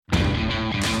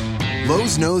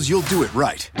Lowe's knows you'll do it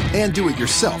right and do it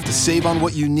yourself to save on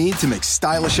what you need to make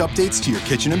stylish updates to your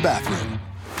kitchen and bathroom.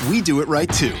 We do it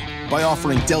right too by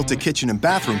offering Delta kitchen and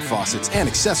bathroom faucets and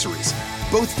accessories.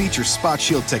 Both feature Spot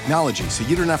Shield technology so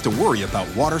you don't have to worry about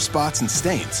water spots and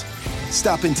stains.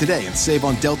 Stop in today and save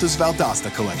on Delta's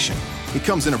Valdosta collection. It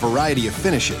comes in a variety of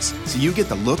finishes so you get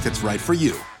the look that's right for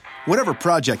you. Whatever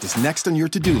project is next on your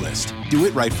to-do list, do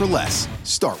it right for less.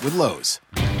 Start with Lowe's.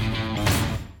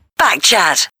 Back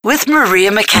Chat with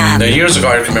Maria McCann. Now, years ago,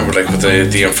 I can remember with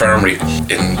the infirmary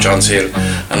in Johns Hill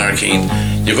and Arkeen,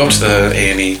 you go up to the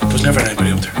A&E, there was never anybody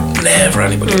up there. Never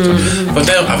anybody up there. But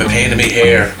now I have a pain in my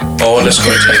hair, all this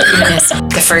kind of thing.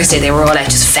 The first day they were all out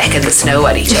just fecking the snow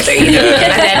at each other, you know?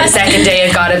 And then the second day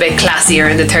it got a bit classier,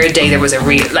 and the third day there was a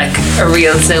real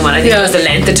snowman. I think it was the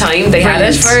length of time they had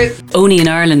it for. Only in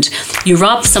Ireland, you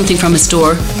rob something from a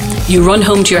store, you run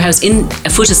home to your house in a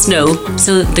foot of snow,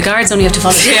 so the guards only have to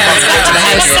follow you back to the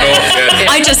house.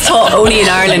 I just thought only in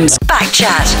Ireland. Back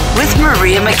Chat with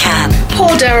Maria McCann.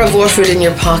 Paul Dara of Waterford in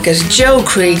your pocket, Joe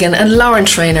Cregan and Lauren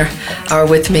Traynor are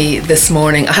with me this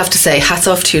morning. I have to say, hats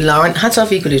off to you, Lauren. Hats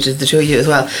off equally to the two of you as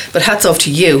well. But hats off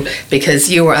to you, because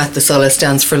you were at the Solace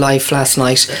Dance for Life last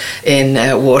night in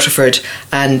Waterford,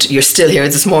 and you're still here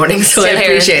this morning, so Still I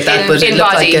appreciate that. But in it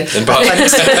looked body. like In body.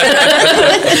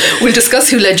 We'll discuss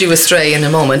who led you astray in a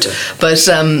moment, but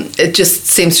it just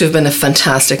seems to have been a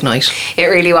fantastic night. It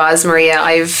really was, Maria.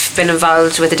 I've been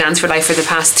involved with the Dance for Life for the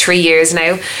past 3 years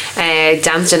now.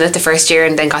 Danced in it the first year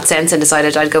and then got sense and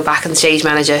decided I'd go back and stage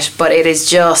manage it. But it is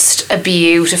just a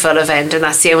beautiful event, and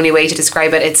that's the only way to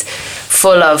describe it. It's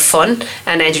full of fun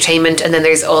and entertainment, and then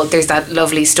there's that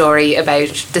lovely story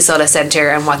about the Solace Centre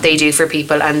and what they do for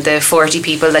people, and the 40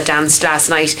 people that danced last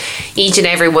night. Each and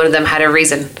every one of them had a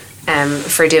reason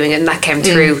for doing it, and that came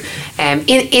through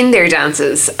in their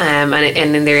dances and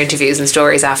in their interviews and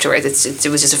stories afterwards. It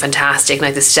was just a fantastic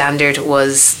night. The standard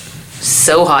was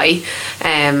so high,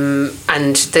 and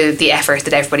the effort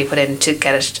that everybody put in to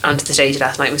get it onto the stage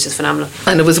last night was just phenomenal.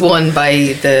 And it was won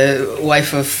by the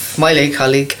wife of my late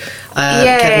colleague,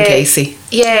 Kevin Casey.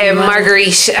 Yeah,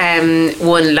 Marguerite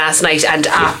won last night, and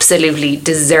absolutely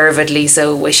deservedly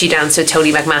so. She danced with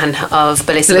Tony McMahon of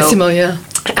Bellissimo. Bellissimo, yeah.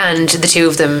 And the two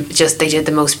of them they did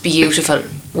the most beautiful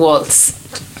waltz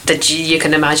that you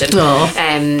can imagine.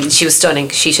 She was stunning.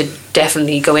 She should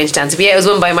definitely go into dance. But yeah, it was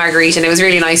won by Marguerite, and it was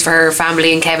really nice for her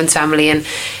family and Kevin's family and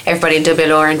everybody in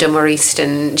Dublin and Dunmore East,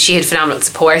 and she had phenomenal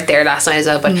support there last night as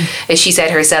well. But as she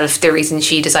said herself, the reason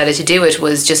she decided to do it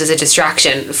was just as a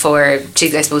distraction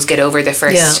to, I suppose, get over the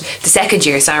second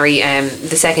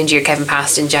year Kevin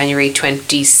passed in January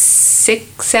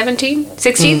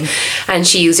 16, and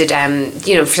she used it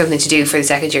for something to do for the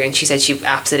second year, and she said she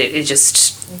absolutely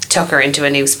just took her into a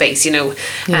new space,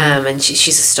 and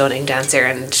she's a stunning dancer,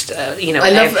 and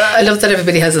I love that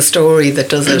everybody has a story that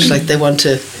does it, like they want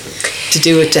to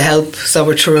do it to help,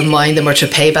 or to remind them, or to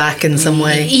pay back in some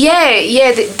way.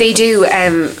 Yeah, they do,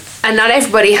 and not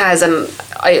everybody has, and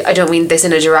I don't mean this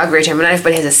in a derogatory term, but not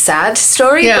everybody has a sad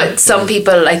story, but some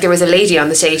people, like there was a lady on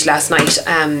the stage last night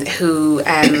who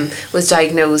was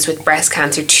diagnosed with breast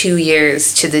cancer 2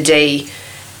 years to the day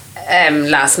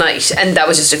last night, and that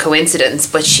was just a coincidence,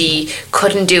 but she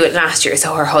couldn't do it last year,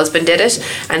 so her husband did it,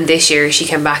 and this year she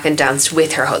came back and danced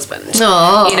with her husband.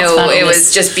 It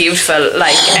was just beautiful.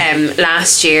 Like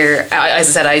last year, as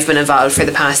I said, I've been involved for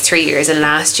the past 3 years, and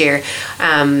last year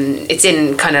it's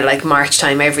in kind of like March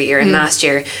time every year, and last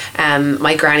year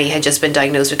my granny had just been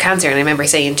diagnosed with cancer, and I remember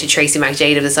saying to Tracy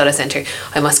McJade of the Solace Centre,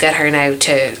 I must get her now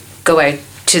to go out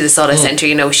to the Solace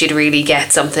Centre, she'd really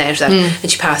get something out of that.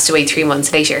 And she passed away 3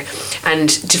 months later,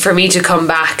 and for me to come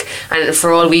back, and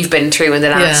for all we've been through in the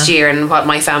last year and what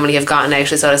my family have gotten out of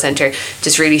the Solace Centre,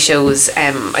 just really shows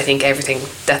I think everything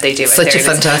that they do. Such a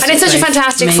fantastic, and it's such a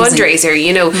fantastic fundraiser.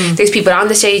 There's people on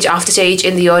the stage, off the stage,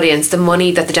 in the audience. The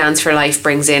money that the Dance for Life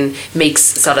brings in makes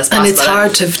Solace possible, and it's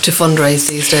hard to fundraise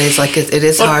these days. Like it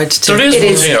is hard to. There is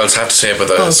one thing I'll have to say about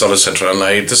the Solace Centre, and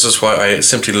this is why I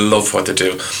simply love what they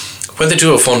do. When they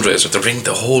do a fundraiser, they bring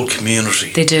the whole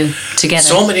community. They do, together.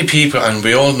 So many people, and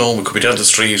we all know we could be down the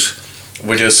street,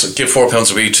 we just give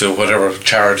 £4 a week to whatever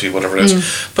charity, whatever it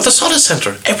is. But the Solace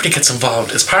Centre, everybody gets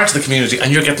involved. It's part of the community,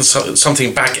 and you're getting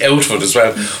something back out of it as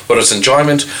well. Whether it's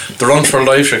enjoyment, the Run for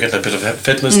Life, you're getting a bit of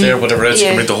fitness there, whatever it is, you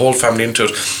can bring the whole family into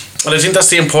it. And I think that's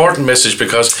the important message,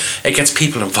 because it gets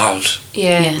people involved.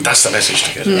 Yeah. That's the message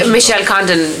to get. Michelle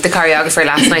Condon, the choreographer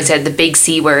last night, said the big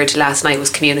C word last night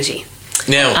was community.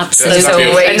 No, absolutely. So,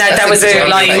 and that was a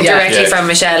line directly from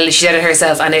Michelle. She said it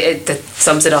herself, and it that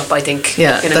sums it up, I think.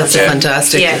 Yeah, that's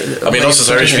fantastic. Yeah. I mean, us as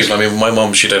Irish people, my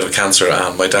mum, she died of cancer,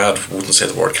 and my dad wouldn't say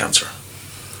the word cancer.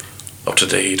 up to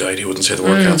the day he died, he wouldn't say the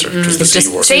word cancer. Just the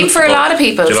C word. Same for a lot of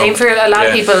people. You know? Same for a lot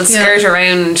of people skirt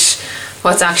around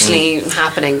what's actually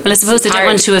happening. Well, I suppose they don't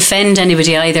want to offend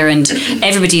anybody either, and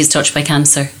everybody is touched by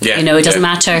cancer. Yeah, you know, it doesn't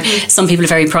matter. Some people are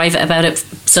very private about it.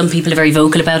 Some people are very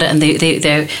vocal about it, and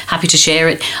they're happy to share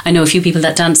it. I know a few people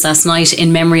that danced last night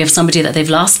in memory of somebody that they've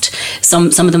lost.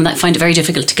 Some of them that find it very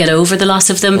difficult to get over the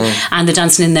loss of them, and they're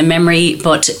dancing in their memory.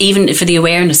 But even for the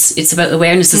awareness, it's about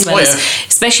awareness as well as,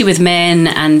 especially with men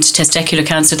and testicular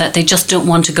cancer, that they just don't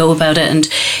want to go about it. And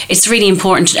it's really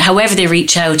important, however they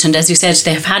reach out. And as you said,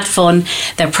 they have had fun.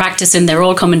 They're practicing, they're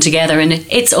all coming together, and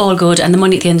it's all good. And the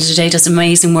money at the end of the day does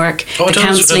amazing work. The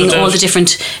counselling, all the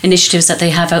different initiatives that they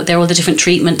have out there, all the different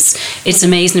treatments, it's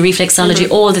amazing. The reflexology,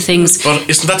 all the things. But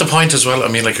isn't that the point as well? I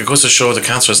mean, like, it goes to show the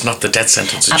cancer is not the death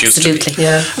sentence it used to be.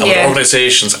 Yeah. And with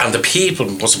organisations and the people,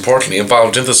 most importantly,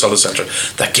 involved in the Solace Centre,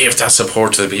 that give that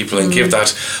support to the people and give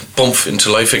that bump into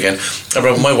life again. I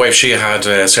remember my wife, she had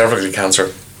cervical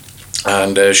cancer.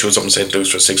 And she was up in St. Luke's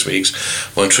for 6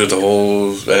 weeks, went through the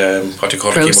whole,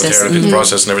 chemotherapy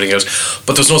process and everything else.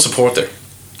 But there was no support there.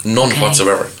 None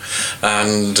whatsoever.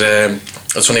 And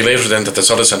it's only later then that the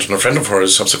Solace Centre, and a friend of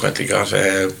hers subsequently got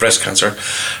breast cancer.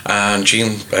 And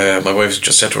Jean, my wife,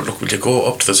 just said to her, look, will you go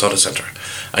up to the Solace Centre?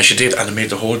 And she did, and it made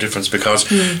the whole difference because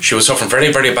she was suffering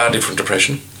very, very badly from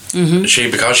depression.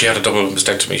 Because she had a double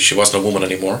mastectomy, she wasn't a woman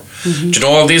anymore. Do you know,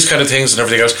 all these kind of things and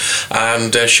everything else,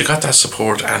 and she got that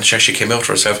support, and she actually came out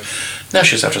for herself. Now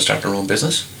she's after starting her own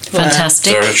business.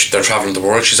 Fantastic. They're travelling the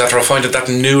world. She's after finding that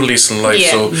new lease in life.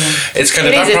 So it's kind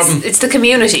of that problem. It's the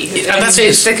community, and that's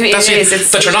it.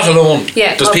 That you're not alone.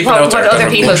 Yeah, there's people out there. What other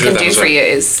people can do for you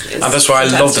is and that's why I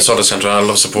love the Solace Centre. And I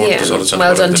love supporting the Solace Centre.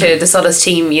 Well done to the Solace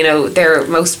team. You know, they're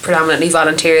most predominantly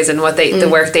volunteers, and what the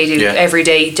work they do every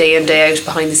day, day in, day out,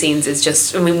 behind the scenes is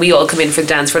just. I mean, we all come in for the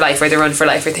Dance for Life or the Run for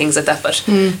Life or things like that, but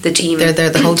the team, they're there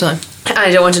the whole time.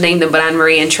 I don't want to name them, but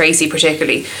Anne-Marie and Tracy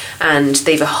particularly, and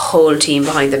they've a whole team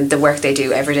behind them. The work they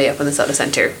do every day up in the Solace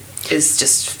Centre is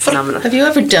just phenomenal. Have you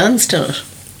ever danced on it?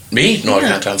 Me? No, I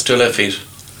can't dance. 2 left feet.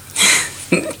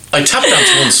 I tap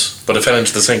danced once, but I fell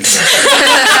into the sink.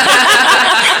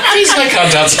 I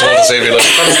can't dance at all to save your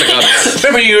life. Honest to God.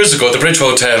 Remember years ago, the Bridge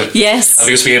Hotel? Yes. And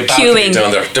there used to be a balcony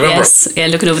down there. Do you remember? Yes. Yeah,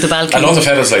 looking over the balcony. And all the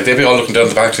fellas, like, they'd be all looking down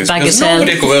the balconies. Because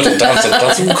nobody go out and dance.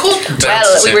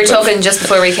 Well, we were talking just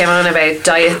before we came on about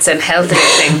diets and health and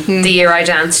everything. The year I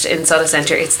danced in Solace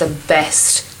Centre, it's the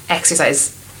best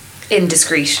exercise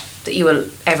indiscreet that you will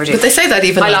ever do. But they say that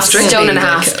even I lost a stone and a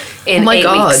half in 8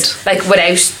 weeks. Like,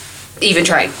 without even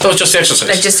trying. So it's just the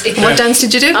exercise. Like what dance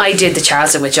did you do? I did the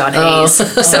Charleston with John Hayes.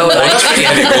 So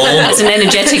that's an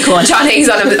energetic one. John Hayes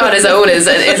on his own is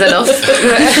enough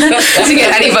to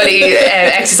get anybody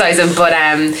exercising. But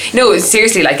no,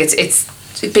 seriously, like it's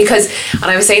because, and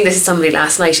I was saying this to somebody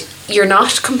last night, you're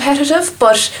not competitive,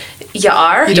 but you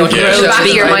are. You don't grow the back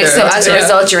of your mind. So as a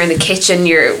result, you're in the kitchen,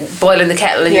 you're boiling the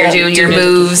kettle, and you're doing your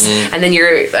moves, and then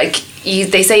you're like.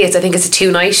 They say I think it's a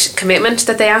 2-night commitment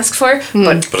that they ask for,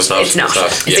 but it's not.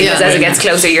 It's because as it gets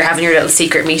closer, you're having your little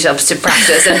secret meetups to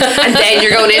practice, and then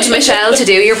you're going into Michelle to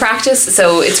do your practice.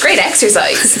 So it's great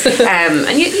exercise,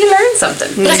 and you learn something.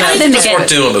 It's worth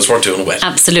doing. It's worth doing well.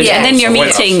 Absolutely, and then you're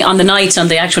meeting on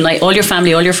the actual night. All your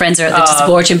family, all your friends are there to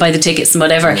support you and buy the tickets and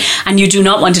whatever, and you do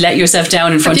not want to let yourself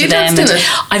down in front of them.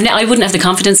 I wouldn't have the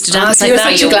confidence to dance like that.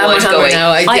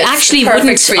 I actually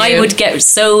wouldn't. I would get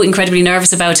so incredibly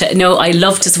nervous about it. No, I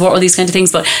love to support all these kind of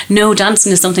things, but no,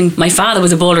 dancing is something. My father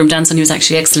was a ballroom dancer and he was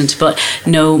actually excellent, but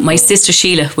no, my sister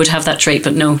Sheila would have that trait,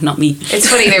 but no, not me. It's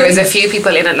funny, there was a few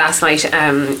people in it last night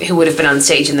who would have been on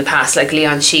stage in the past, like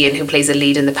Leon Sheehan, who plays a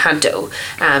lead in the Panto,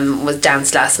 was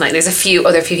danced last night. There's a few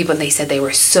people, and they said they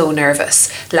were so nervous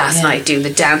last night doing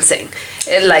the dancing,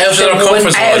 like out of their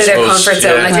comfort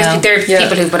zone. Like there are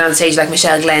people who've been on stage like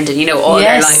Michelle Glendon, you know, all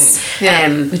their life.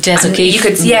 With Des O'Keefe. You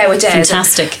could, with Des.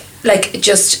 Fantastic. Like,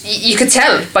 just you could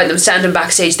tell by them standing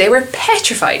backstage, they were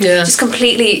petrified, just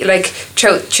completely like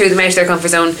threw them out of their comfort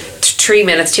zone. 3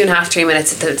 minutes, 2.5, 3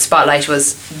 minutes, the spotlight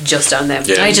was just on them.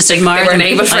 I just admire them.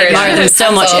 I admire them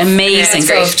so much. Amazing.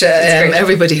 It's great.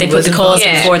 Everybody they put the cause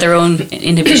before their own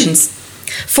inhibitions.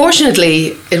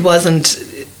 Fortunately, it wasn't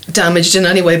damaged in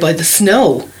any way by the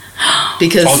snow.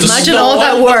 Because imagine all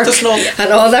that work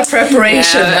and all that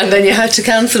preparation, and then you had to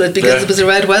cancel it because it was a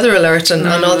red weather alert and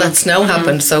all that snow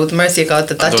happened. So the mercy of God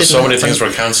that didn't so many things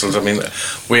were cancelled. I mean,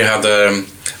 we had the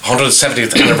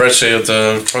 170th anniversary of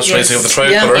the first raising of the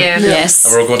Tricolour. Yes.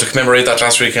 And we were going to commemorate that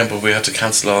last weekend, but we had to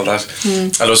cancel all that.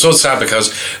 And it was so sad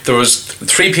because there was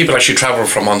 3 people actually travelled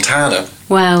from Montana.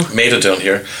 Wow. Made it down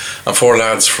here, and 4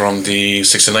 lads from the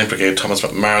 69th Brigade, Thomas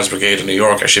McMar's Brigade in New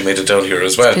York, actually made it down here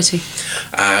as well. Pity.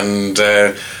 And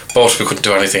but we couldn't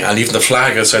do anything. And even the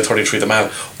flag outside 33 the Mall,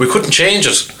 we couldn't change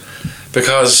it.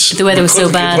 Because the weather was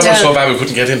so bad. The weather was so bad we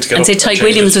couldn't get in to get and up. say Tyke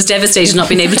Williams was devastated not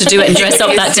being able to do it and dress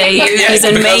up that day. He was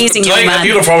an amazing young man. Tyke had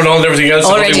uniform and all and everything else.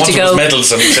 All and ready to go.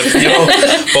 Medals and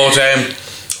but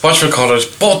what should we call it?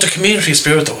 But the community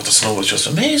spirit though, the snow was just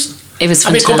amazing. It was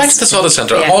fantastic. I mean, go back to the Soda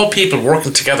Centre, all people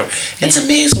working together. It's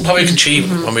amazing how we can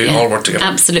achieve when we all work together.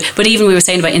 Absolutely. But even we were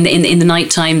saying about in the night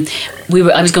time,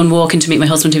 I was going walking to meet my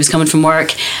husband who was coming from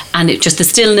work, and it just the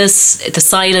stillness, the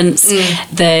silence,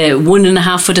 the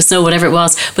 1.5 foot of snow, whatever it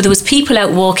was. But there was people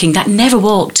out walking that never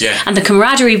walked, and the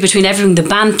camaraderie between everything, the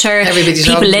banter,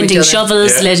 people lending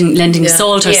shovels, lending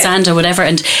salt or sand or whatever.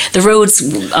 And the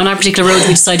roads, on our particular road,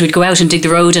 we decided we'd go out and dig the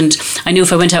road. And I knew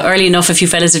if I went out early enough, a few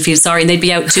fellas would feel sorry, and they'd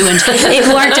be out too. And it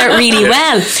worked out really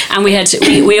well. And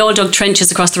we all dug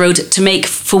trenches across the road to make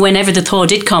for whenever the thaw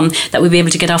did come that we'd be able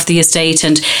to get off the estate.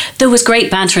 And there was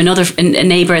great banter. A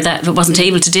neighbour that wasn't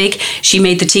able to dig, she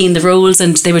made the tea and the rolls,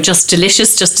 and they were just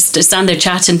delicious just to stand there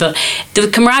chatting. But the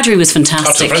camaraderie was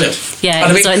fantastic. That's brilliant. Yeah,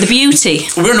 and the beauty.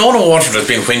 We're known in Waterford as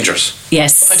being whingers.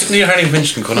 Yes. I didn't hear any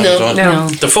whinging going on. No.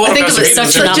 The I think it was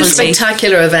such a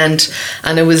spectacular event,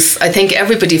 and I think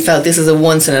everybody felt this is a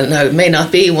once in a, now it may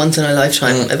not be a once in a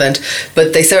lifetime event,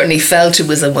 but they certainly felt it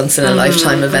was a once in a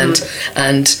lifetime event.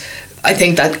 And I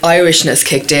think that Irishness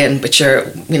kicked in, but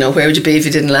where would you be if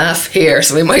you didn't laugh? Here,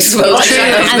 so we might as well.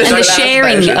 And the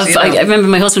sharing of, I remember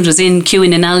my husband was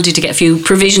queuing in Aldi to get a few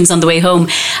provisions on the way home,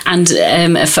 and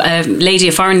a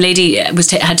foreign lady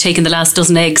had taken the last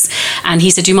dozen eggs, and he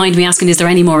said, "Do you mind me asking, is there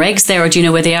any more eggs there, or do you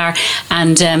know where they are?"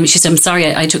 And she said, "I'm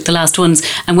sorry, I took the last ones."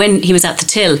 And when he was at the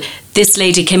till, this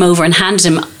lady came over and handed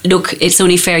him, "Look, it's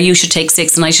only fair, you should take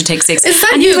 6 and I should take 6. Is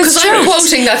that you? Because I'm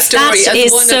quoting that story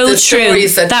as one of the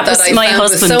stories that was my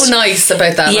husband. Was so nice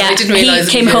about that. Yeah, I didn't realise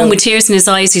he came home with tears in his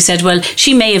eyes. He said, "Well,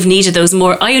 she may have needed those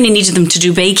more. I only needed them to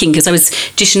do baking because I was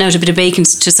dishing out a bit of bacon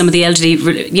to some of the elderly,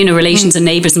 relations and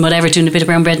neighbours and whatever, doing a bit of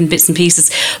brown bread and bits and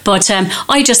pieces. But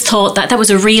I just thought that was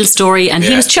a real story, and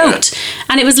he was choked.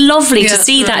 And it was lovely to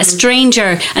see that a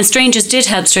stranger, and strangers did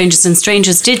help strangers, and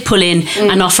strangers did pull in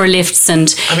and offer lifts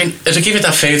and." I mean, it'll give you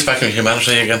that faith back in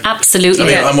humanity again. Absolutely.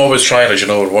 I mean, I'm always trying, as you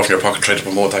know, working your pocket, trying to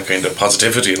promote that kind of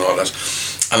positivity and all that.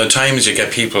 And at times you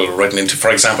get people writing into,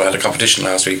 for example, I had a competition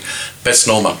last week, Best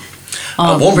Snowman.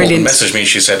 And one woman messaged me,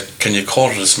 she said, "Can you call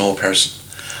it a snow person?"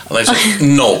 And I said,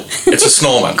 "No, it's a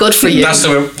snowman." Good for you. That's the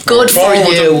way. Good for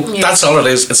you. That's all it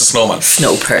is. It's a snowman.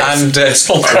 Snow person. And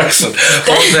snow person.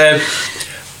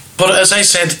 But as I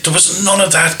said, there was none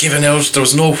of that given out. There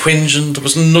was no whinging. There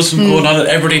was nothing going on.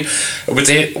 Everybody,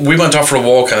 we went off for a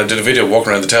walk, and I did a video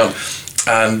walking around the town,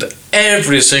 and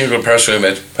every single person we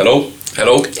met, hello.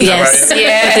 Yes.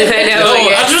 Yeah, I know.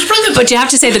 It was brilliant. But you have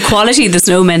to say the quality of the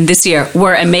snowmen this year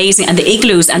were amazing, and the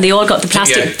igloos, and they all got the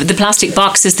plastic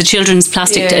boxes, the children's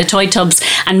plastic toy tubs,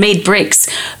 and made bricks.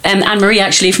 Anne-Marie,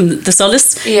 actually, from the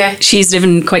Solace, she's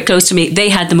living quite close to me. They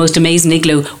had the most amazing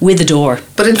igloo with a door.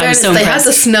 But in fairness, they had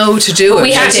the snow to do it.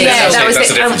 We had, that was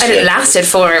it. And it lasted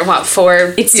for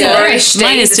 4 It's still days.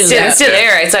 It's still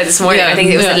there outside this morning. I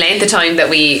think it was the length of time that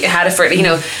we had it for.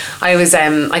 I was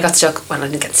I got stuck. Well, I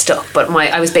didn't get stuck, but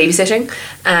I was babysitting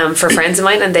for friends of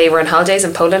mine, and they were on holidays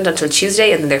in Poland until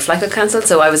Tuesday, and then their flight got cancelled.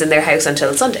 So I was in their house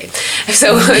until Sunday.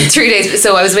 So 3 days.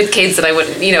 So I was with kids that I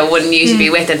wouldn't usually be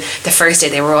with. And the first day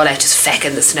they were all out just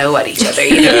fecking the snow at each other.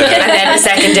 And then the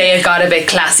second day it got a bit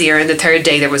classier, and the third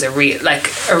day there was a real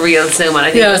snowman.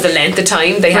 I think it was the length of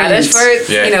time they had it for.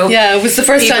 It was the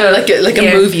first time like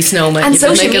a movie snowman. And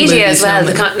social media as well.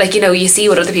 You see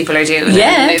what other people are doing.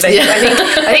 Yeah.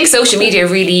 I think social media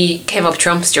really came up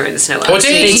trumps during the snow. Oh,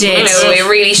 they did. It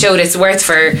really showed its worth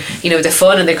for the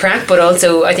fun and the crack, but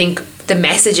also I think the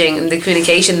messaging and the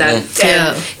communication that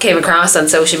came across on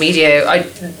social media.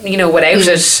 Without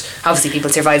it, obviously people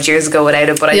survived years ago without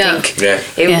it, but I think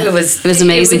it was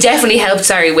amazing. It definitely helped.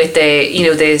 With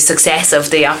the success of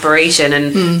the operation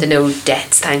and the no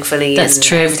deaths, thankfully. That's and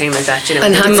true. Everything like that.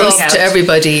 And hats off to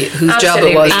everybody whose job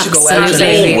it was to go out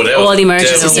and all the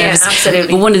emergency service.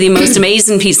 Absolutely. But one of the most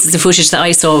amazing pieces of footage that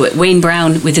I saw, Wayne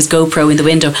Brown with his GoPro in the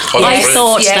window. I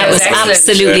thought that was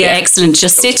absolutely excellent.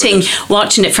 Just sitting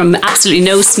watching it from absolutely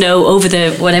no snow over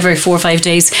the 4 or 5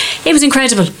 days. It was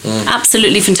incredible.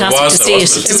 Absolutely fantastic to see it.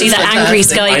 To see that angry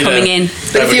sky coming in.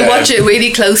 But if you watch it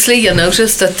really closely, you'll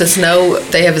notice that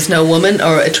they have a snow woman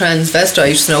or a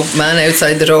transvestite snow man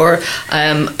outside the door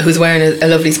who's wearing a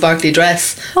lovely sparkly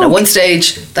dress. And at one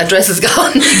stage, that dress is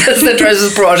gone because the dress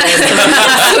was brought in.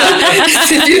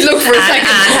 So if you look for a second,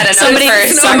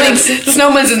 the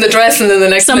snowman's in the dress, and then the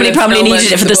next somebody probably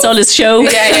needed it for the Solace show.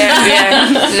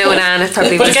 No, and Anne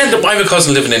probably. But again, I have a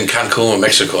cousin living in Cancun,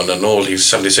 Mexico, and I know he's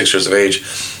 76 years of age,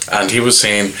 and he was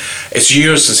saying it's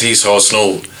years since he saw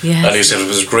snow. Yes. And he said it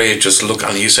was great just to look,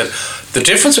 and he said the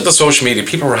difference with the social media,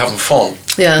 people were having fun.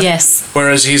 Yeah. Yes.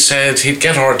 Whereas he said he'd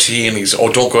get RT and he's,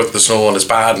 don't go out in the snow and it's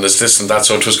bad and it's this and that,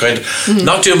 so it was kind of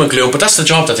not doom and gloom, but that's the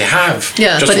job that they have.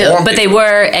 Yeah. Just But they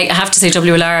were, I have to say,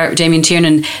 WLR, Damien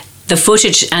Tiernan, the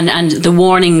footage and the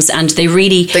warnings, and they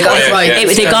really They got it right.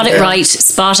 They got it right,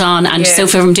 spot on. And so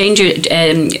from a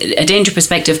danger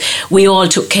perspective, we all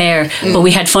took care, but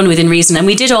we had fun within reason, and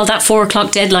we did all that 4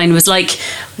 o'clock deadline was like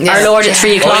our Lord at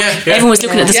 3 o'clock. Everyone was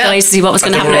looking at the skies to see what was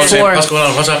going to happen at 4. What's going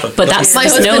on? What's happening? But that's My the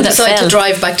snow husband that decided fell. to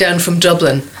drive back down from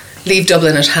Dublin, leave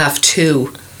Dublin at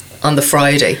 2:30 on the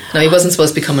Friday. Now, he wasn't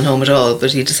supposed to be coming home at all,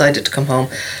 but he decided to come home.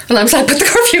 And I was like, but the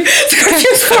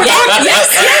curfew's 4 o'clock. Yes.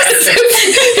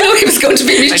 You know, he was going to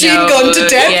be machine gunned to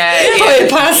death by a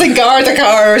passing Garda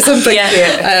car or something.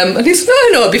 And he said,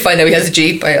 no, it'll be fine. Now, he has a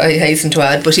Jeep, I hasten to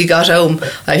add, but he got home.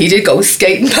 He did go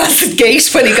skating past the gate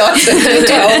when he got to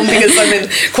home, because I'm in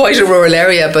quite a rural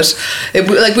area, but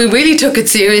we really took it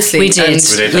seriously. We did.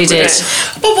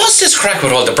 But what's this crack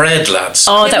with all the bread, lads?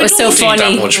 Oh, that was so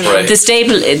funny. That much bread. The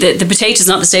staple, the potatoes,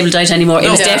 not the staple diet anymore. It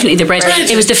was definitely the bread.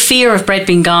 It was the fear of bread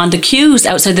being gone. The queues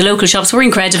outside the local shops were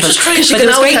incredible. But there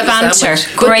was great banter.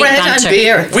 Great bread banter. and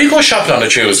beer. We go shopping on a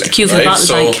Tuesday. The queue for the bottle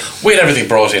so bank. we had everything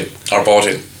brought in or bought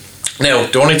in. Now,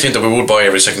 the only thing that we would buy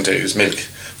every second day is milk.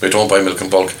 We don't buy milk in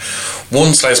bulk.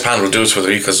 One slice pan will do us for the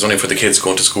week, because it's only for the kids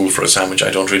going to school for a sandwich.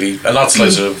 I don't really, a not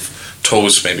slice of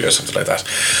toast maybe or something like that.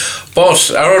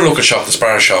 But our local shop, the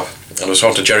Spar shop, and I was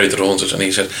talking to Jerry that owns it, and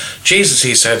he said, Jesus,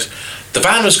 he said, the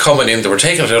van was coming in, they were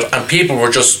taking it out, and people were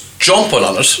just jumping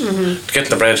on it to get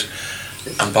the bread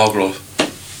and bog roll.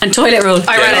 And toilet roll.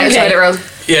 I ran out of toilet roll.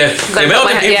 Yeah, the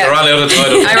amount of people that ran out of the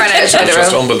toilet. I ran out of toilet roll.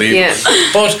 Just unbelievable.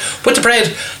 Yeah. But with the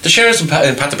bread, the shares in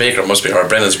Pat the Baker must be, or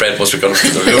Brennan's bread must be going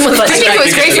through the roof. I think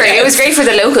it was great for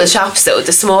the local shops though,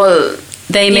 the small.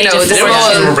 They made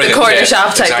the corner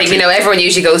shop type thing. You know, everyone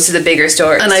usually goes to the bigger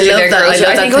stores. And I love that.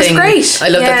 I think it was great. I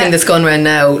love that thing that's going around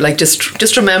now. Like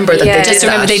just remember that they did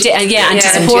that. They did, and to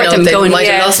support them they going. Might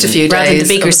have lost a few days. Rather than the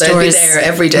bigger stores. They'll be there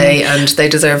every day, and they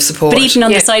deserve support. But even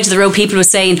on the side of the road, people were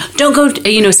saying, "Don't go."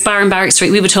 Spar and Barrack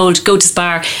Street. We were told, "Go to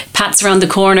Spar." Pat's around the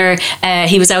corner.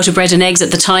 He was out of bread and eggs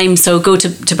at the time, so go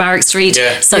to Barrack Street.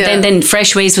 So then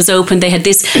Freshways was open. They had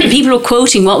this. And people were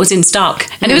quoting what was in stock,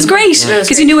 and it was great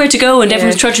because you knew where to go, and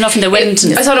everyone was trudging off in their way.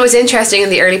 I thought it was interesting in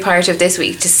the early part of this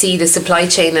week to see the supply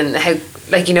chain and how,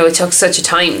 it took such a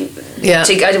time.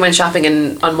 I went shopping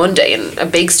on Monday in a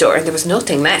big store and there was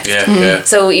nothing left.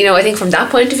 So, I think from that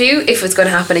point of view, if it's going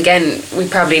to happen again, we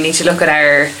probably need to look at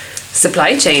our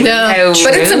supply chain.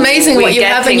 But it's amazing what you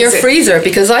have in your freezer,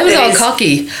 because I was all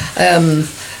cocky.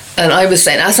 And I was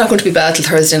saying, that's not going to be bad till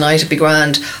Thursday night, it'll be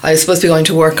grand. I was supposed to be going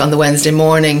to work on the Wednesday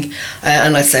morning,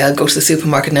 and I'd say I'll go to the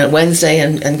supermarket now on Wednesday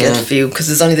and get a few, because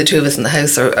there's only the two of us in the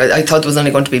house, or I thought there was only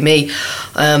going to be me.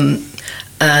 And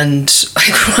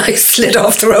I slid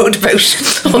off the road about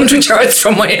 100 yards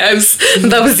from my house,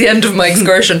 and that was the end of my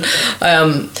excursion.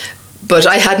 But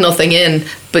I had nothing in.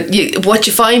 But what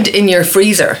you find in your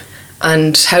freezer,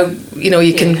 and how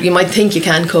you might think you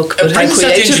can cook, but how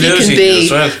creative you can be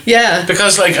as well. Yeah,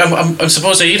 because I'm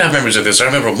supposed that you'd have memories of this. I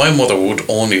remember my mother would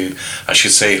only, as she'd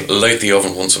say, light the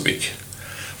oven once a week.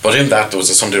 But in that there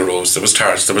was a Sunday roast, there was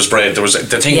tarts, there was bread, there was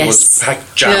the thing was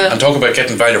packed jam, and talk about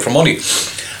getting value for money.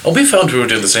 And we found we were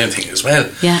doing the same thing as well.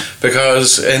 Yeah.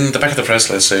 Because in the back of the press,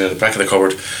 let's say, the back of the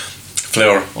cupboard,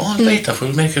 flour. Later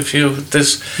we'll make a few of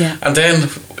this. Yeah. And then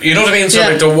you know what I mean.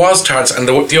 So there was tarts, and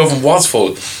the oven was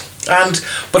full.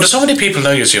 But there's so many people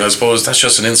now, I suppose that's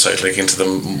just an insight into the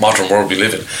modern world we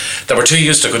live in, that we're too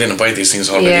used to going in and buy these things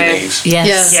already made.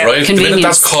 Yes. Right? The minute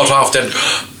that's cut off, then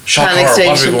shock horror,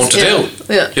 what are we going to do?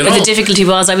 Yeah. But the difficulty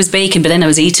was I was baking, but then I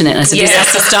was eating it, and I said, this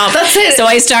has to stop. That's it. So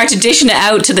I started dishing it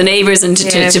out to the neighbours and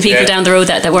to people down the road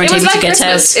that weren't able to get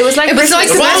out. It was like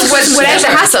Christmas without the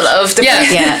hassle of the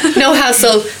no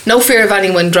hassle, no fear of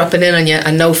anyone dropping in on you,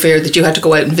 and no fear that you had to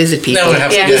go out and visit people. No,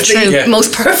 it was the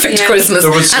most perfect Christmas,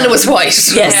 and it was white.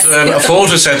 Yes. A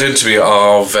photo sent in to me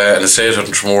of an estate out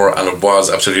in Tremor, and it was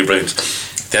absolutely brilliant.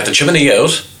 They had the chimney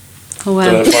out. Oh,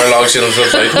 wow. The fire logs in and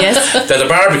stuff like that. Yes. They had a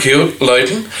barbecue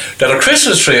lighting. They had a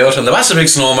Christmas tree out and the massive big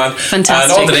snowman. Fantastic.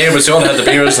 And all the neighbours, they all had the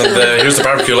beers and here's the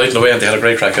barbecue lighting away, and they had a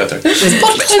great crack out there.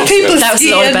 And people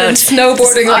skiing and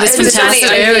snowboarding.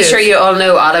 I'm sure you all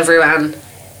know Olive Ruan.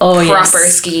 Proper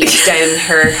skied down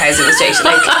her housing estate,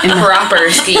 proper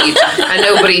skied, and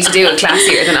nobody to do it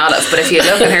classier than Olive. But if you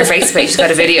look on her Facebook page, she's got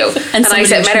a video. And I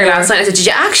met her last night. I said, "Did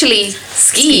you actually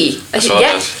ski?" I said,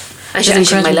 "Yeah." And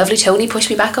she, my lovely Tony pushed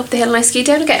me back up the hill and I skied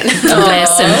down again. Oh,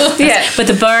 bless him. Yeah. But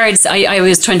the birds, I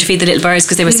was trying to feed the little birds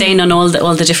because they were saying on all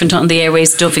the different on the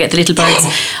airways, don't forget the little birds.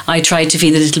 I tried to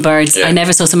feed the little birds. I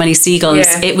never saw so many seagulls.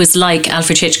 Yeah. It was like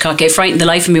Alfred Hitchcock. It frightened the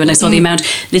life of me when I saw the amount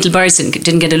little birds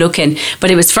didn't get a look in.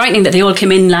 But it was frightening that they all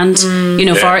came inland.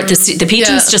 For it. The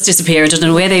pigeons just disappeared. I don't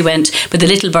know where they went. But the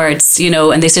little birds,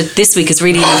 and they said this week is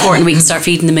really important. We can start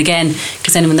feeding them again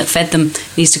because anyone that fed them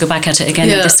needs to go back at it again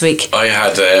this week. I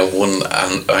had one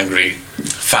angry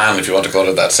fan, if you want to call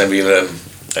it that, send me a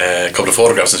couple of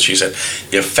photographs, and she said,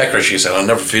 "You fecker," she said, "I'm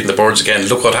never feeding the birds again.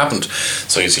 Look what happened."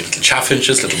 So you see little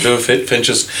chaffinches, little blue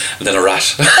finches, and then a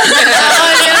rat. And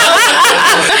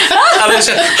I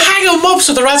said, "Hang them up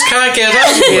so the rats can't get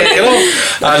out."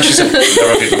 And she said,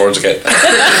 "Never feed the birds again."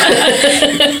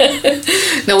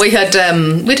 No, we had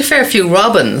a fair few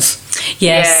robins.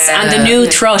 Yes, and the new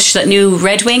thrush, that new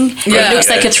redwing. It looks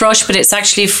like a thrush, but it's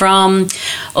actually from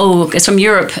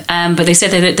Europe. But they said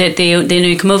that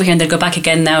they come over here and they'll go back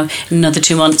again now in another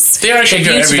 2 months. They're actually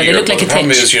here every year. They look like the a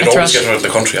problem thrush. is you'd always get them out of the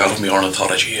country. I love my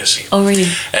ornithology, you see. Oh, really?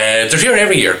 They're here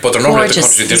every year, but they're not out of the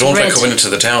country. They don't like Red. coming into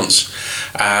the towns.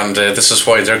 And this is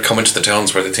why they're coming to the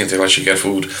towns where they think they'll actually get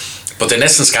food. But they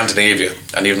nest in Scandinavia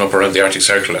and even up around the Arctic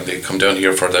Circle, and they come down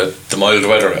here for the mild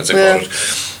weather, as they call it.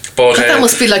 But that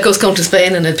must be like us going to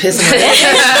Spain and it pissing.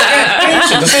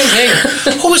 The same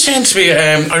thing. Who was saying to me,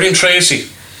 Irene Tracy,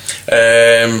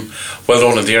 well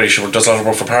known in the area, she does a lot of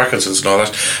work for Parkinson's and all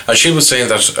that, and she was saying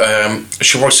that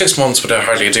she worked 6 months without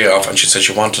hardly a day off, and she said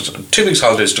she wanted 2 weeks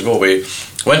holidays to go away,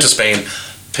 went to Spain,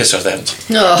 pissed her then.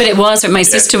 No. But it was, my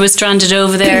sister was stranded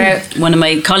over there. One of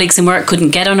my colleagues in work couldn't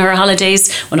get on her holidays.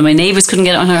 One of my neighbours couldn't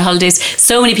get on her holidays.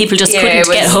 So many people just couldn't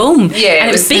get home. Yeah, and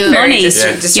it was big money.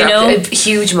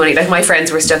 Huge money. Like my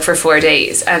friends were stuck for 4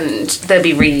 days and they'll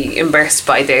be reimbursed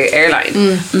by the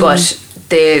airline. But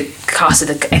the cost of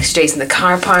the extra days in the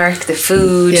car park, the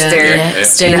food,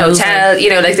 staying in a hotel,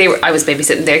 I was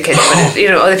babysitting their kids, but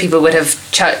other people would have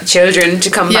children to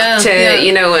come back to,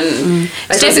 and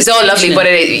I suppose it's all lovely,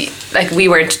 but we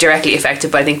weren't directly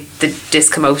affected by, I think, the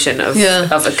discommotion of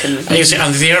it. And you see,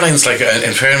 and the airlines,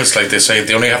 in fairness, they say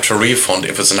they only have to refund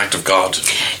if it's an act of God.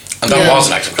 And that was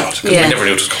an act of God, because we never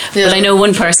knew it was God. Well, I know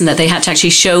one person that they had to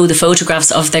actually show the photographs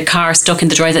of their car stuck in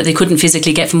the dry that they couldn't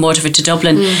physically get from Waterford to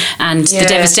Dublin, and the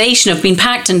devastation of being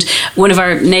packed. And one of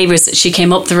our neighbours, she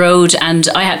came up the road and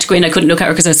I had to go in. I couldn't look at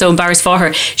her because I was so embarrassed for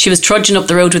her. She was trudging up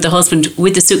the road with the husband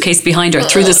with the suitcase behind her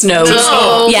through the snow.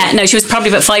 She was probably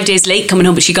about 5 days late coming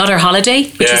home, but she got her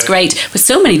holiday, which was great. But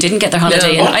so many didn't get their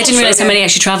holiday, and I didn't realise how many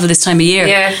actually travel this time of year.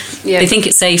 They think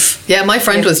it's safe. Yeah, my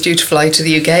friend was due to fly to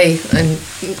the UK and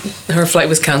her flight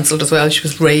was cancelled as well. She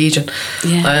was raging.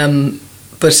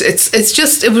 But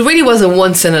it really was a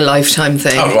once in a lifetime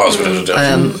thing. Oh, it was, without a doubt.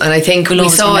 And I think we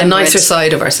saw a nicer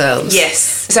side of ourselves. Yes.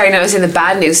 Sorry, now I was in the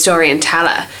bad news story in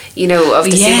Tala, of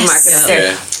the supermarkets.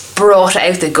 They're brought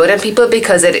out the good in people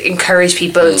because it encouraged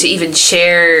people to even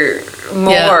share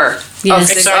more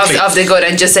of the good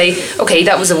and just say, okay,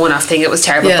 that was a one-off thing, it was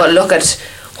terrible, but look at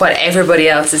what everybody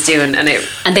else is doing, and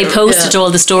they posted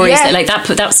all the stories like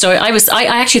that story.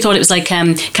 I actually thought it was like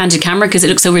Candid Camera because it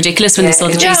looked so ridiculous when they saw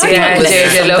the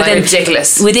GCP. But then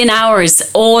ridiculous. Within hours,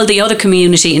 all the other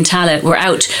community in Tala were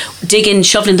out digging,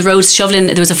 shoveling the roads,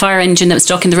 there was a fire engine that was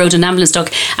stuck in the road, an ambulance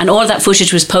stuck, and all that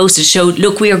footage was posted, showed,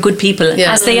 look, we are good people,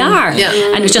 as they are.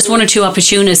 And it was just one or two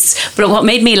opportunists. But what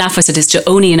made me laugh was it is to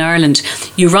only in Ireland,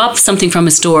 you rob something from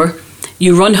a store,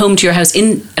 you run home to your house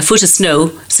in a foot of snow,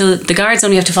 so the guards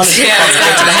only have to follow the footpaths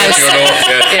back to the house.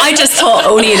 I just thought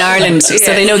only in Ireland, so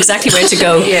they know exactly where to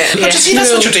go. But you see,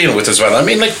 that's what you're dealing with as well. I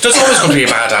mean, there's always going to be a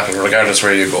bad apple regardless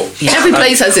where you go. Every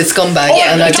place has its scumbag.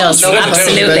 It does,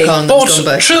 absolutely.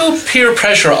 But through peer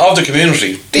pressure of the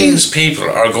community, these people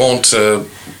are going to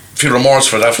feel remorse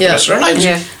for that for the rest of their lives.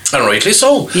 And rightly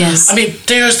so. Yes. I mean,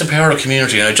 there's the power of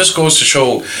community, and it just goes to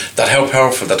show that how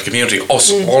powerful that community, us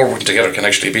all working together, can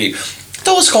actually be.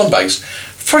 Those scumbags,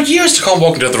 for years to come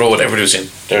walking down the road, everybody was in,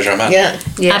 there's your man.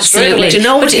 Absolutely. Do you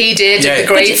know what he did at the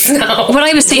Great Snow? What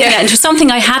I was thinking, and it was something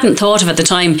I hadn't thought of at the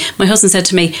time. My husband said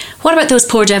to me, what about those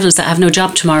poor devils that have no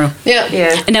job tomorrow?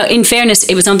 Now, in fairness,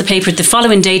 it was on the paper the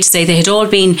following day to say they had all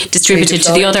been distributed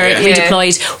to the other,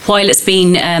 redeployed, while it's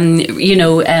been,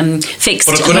 fixed,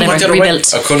 but it could have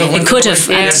rebuilt. It could have.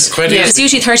 There's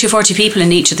usually 30 or 40 people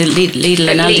in each of the Lidl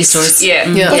and Aldi stores.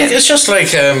 But it's just like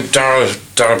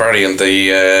Dara Barry and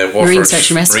the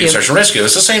Waterford Marine Search and Rescue.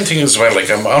 It's the same thing as well.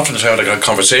 I'm often having a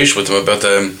conversation with them about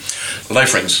the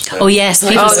life rings. Oh yes,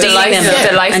 people stealing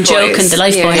them and joking, the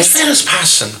life boys. If they're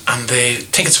passing and they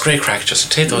think it's great crack,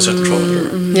 just take those out the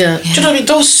road. Do you know what I mean?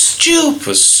 Those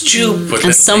stupid.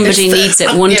 And somebody needs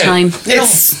it one time.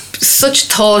 such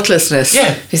thoughtlessness.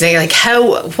 Yeah. You say, like,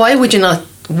 why would you not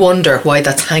wonder why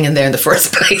that's hanging there in the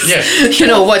first place? Yeah.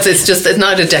 It's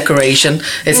not a decoration.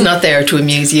 It's not there to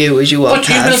amuse you as you walk But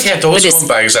you will past. get those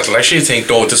scumbags that will actually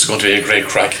think, "Oh, this is going to be a great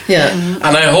crack." Yeah.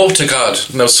 And I hope to God,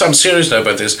 now I'm serious now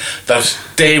about this, that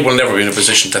they will never be in a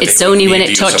position that It's they will only need when to it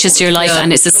use touches support. your life,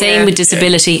 and it's the same with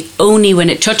disability. Only when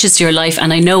it touches your life,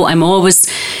 and I know I'm always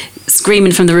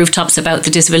screaming from the rooftops about the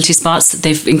disability spots.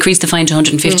 They've increased the fine to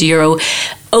 €150.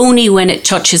 Only when it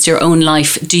touches your own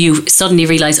life do you suddenly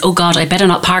realise, oh God, I better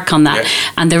not park on that. Yeah.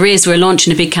 And we're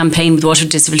launching a big campaign with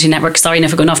Waterford Disability Network. Sorry,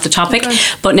 never going off the topic,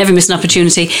 but never miss an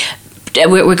opportunity.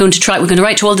 We're going to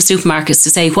write to all the supermarkets to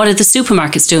say, what are the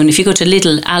supermarkets doing? If you go to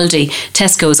Lidl, Aldi,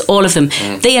 Tesco's, all of them,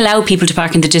 they allow people to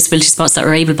park in the disability spots that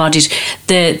are able-bodied.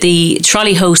 The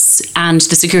trolley hosts and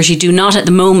the security do not at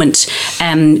the moment,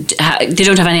 they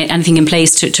don't have anything in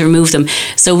place to remove them.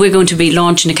 So we're going to be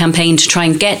launching a campaign to try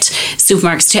and get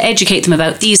supermarkets to educate them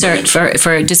about these are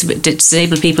for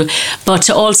disabled people, but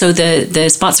to also the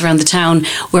spots around the town.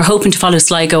 We're hoping to follow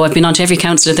Sligo. I've been on to every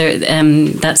councillor there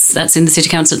that's in the City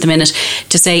Council at the minute,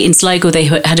 to say in Sligo they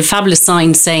had a fabulous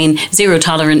sign saying zero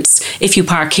tolerance if you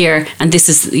park here, and this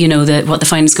is what the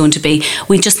fine is going to be.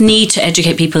 We just need to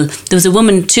educate people. There was a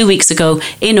woman 2 weeks ago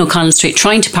in O'Connell Street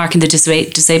trying to park in the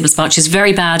disabled spot. She's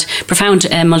very bad, profound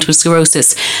multiple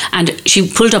sclerosis, and she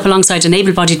pulled up alongside an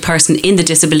able-bodied person in the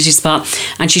disability spot,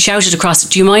 and she shouted across,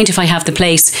 "Do you mind if I have the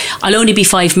place? I'll only be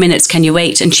 5 minutes, can you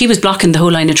wait?" And she was blocking the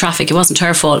whole line of traffic. It wasn't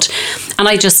her fault. And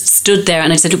I just stood there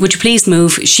and I said, "Would you please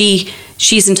move?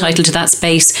 She's entitled to that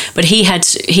space." But he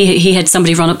had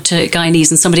somebody run up to Guyanese,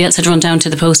 and somebody else had run down to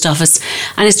the post office,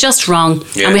 and it's just wrong.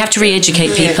 And we have to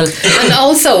re-educate people, and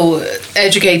also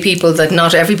educate people that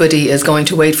not everybody is going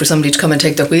to wait for somebody to come and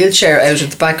take their wheelchair out of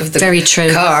the back of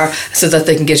the car so that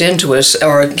they can get into it,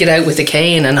 or get out with a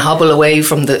cane and hobble away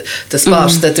from the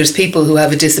spot. That there's people who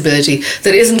have a disability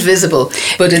that isn't visible,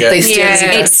 but they still.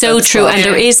 It's so true, and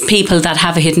there is people that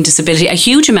have a hidden disability. A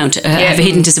huge amount have a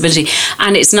hidden disability,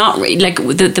 and it's not like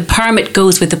the permit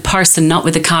goes with the person, not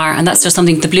with the car, and that's just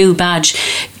something. The blue badge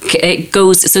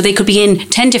goes, so they could be in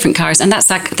 10 different cars, and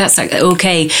that's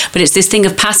okay. But it's this thing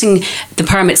of passing the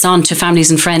permits on to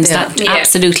families and friends. That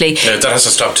absolutely, that has to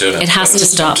stop too. It has to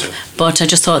stop. But I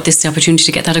just thought this is the opportunity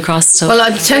to get that across. So, well,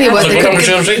 I'll tell you what.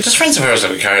 There's friends of ours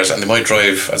that have cars, and they might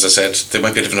drive, as I said, they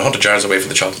might be living 100 yards away from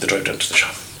the shop, and they drive down to the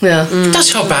shop. Yeah.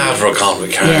 That's how bad we're gone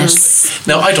with cars. Yes.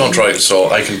 Now, I don't drive, so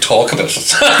I can talk about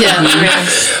it.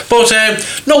 But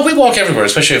no, we walk everywhere,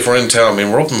 especially if we're in town. I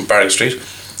mean, we're up in Barrack Street.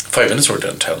 5 minutes we're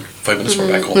downtown. 5 minutes we're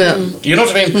back home. Yeah. You know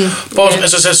what I mean? But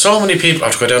as I said, so many people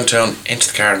have to go downtown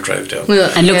into the car and drive down.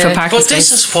 And look for parking But space.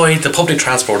 this is why the public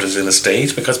transport is in a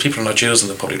state, because people are not using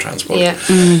the public transport. Yeah.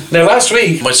 Now, last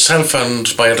week, myself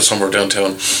and my eldest son were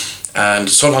downtown, and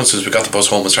so long since we got the bus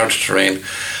home, it started to rain,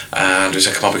 and we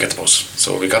said, come on, we get the bus.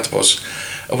 So we got the bus.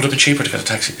 It would have been cheaper to get a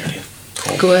taxi nearly.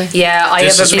 Go away. Yeah, I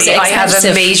have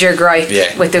a major gripe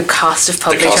with the cost of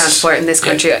public transport in this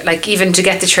country. Like, even to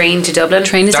get the train to Dublin.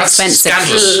 Train is expensive.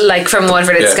 Scandalous. Like, from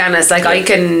Waterford, it's scandalous. Like, I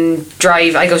can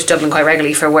drive, I go to Dublin quite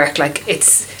regularly for work. Like,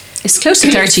 it's close to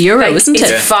 €30, like, isn't it?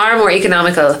 It's far more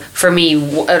economical for me,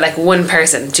 like one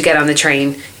person, to get on the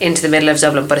train into the middle of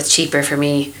Dublin, but it's cheaper for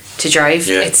me to drive.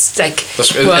 Yeah. It's like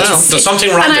there's something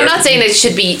wrong and there. I'm not saying it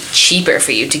should be cheaper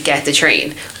for you to get the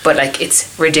train, but like,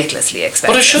 it's ridiculously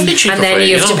expensive. But it should be cheaper. And then for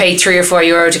you have to pay €3 or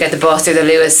 €4 to get the bus or the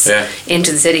Lewis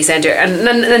into the city centre. And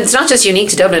it's not just unique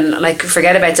to Dublin. Like,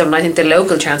 forget about Dublin. I think the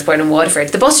local transport in Waterford,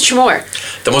 the bus to Tramore,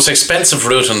 the most expensive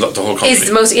route in the whole country is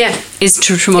the most is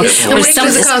to Tramore. How much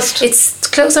does it cost? It's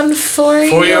close on €4.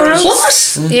 €4.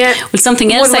 What? Yeah. Well,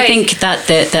 something else One way. I think that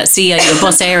that CIO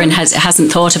Bus Éireann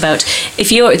hasn't thought about.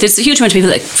 There's a huge amount of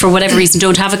people that, for whatever reason,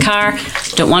 don't have a car,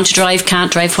 don't want to drive,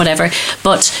 can't drive, whatever.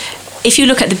 But if you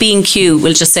look at the B&Q,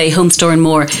 we'll just say Home Store and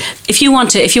More. If you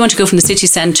want to go from the city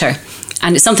centre,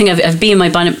 and it's something I've been in my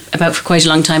bonnet about for quite a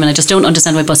long time, and I just don't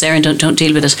understand why Bus Éireann don't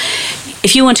deal with it.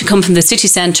 If you want to come from the city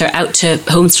centre out to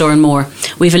Home Store and More,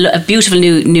 we have a beautiful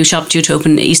new shop due to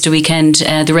open Easter weekend,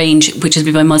 The Range, which is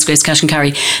by Musgraves Cash and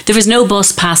Carry. There is no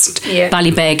bus past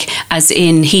Ballybeg, as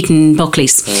in Heaton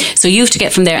Buckley's. So you have to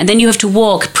get from there, and then you have to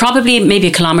walk probably maybe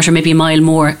a kilometre, maybe a mile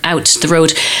more out the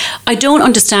road. I don't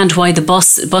understand why the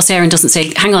Bus Éireann doesn't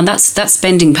say, hang on, that's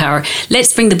spending power.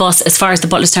 Let's bring the bus as far as the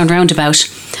Butlerstown roundabout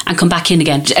and come back in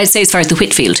again. I'd say as far as the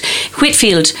Whitfield.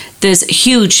 Whitfield, there's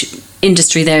huge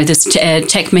industry there. There's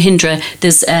Tech Mahindra,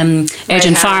 there's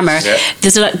Ergin Farmer.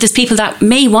 There's people that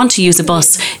may want to use a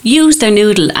bus, use their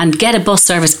noodle and get a bus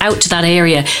service out to that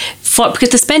area because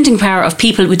the spending power of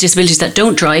people with disabilities that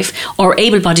don't drive, or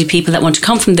able-bodied people that want to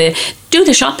come from do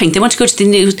the shopping, they want to go to the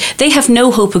news, they have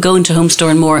no hope of going to Home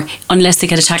Store and More unless they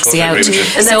get a taxi out.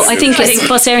 So I think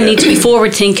Bus Éireann need to be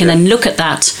forward-thinking and look at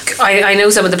that. I know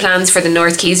some of the plans for the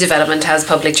North Quays development has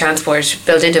public transport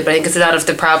built into it, but I think it's a lot of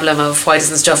the problem of why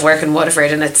doesn't stuff work in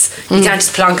Waterford, and it's you can't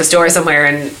just plonk a store somewhere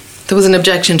and... There was an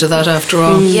objection to that after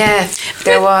all. Yeah,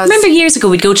 there was. Remember years ago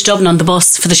we'd go to Dublin on the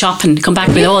bus for the shopping, come back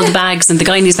with all the bags and the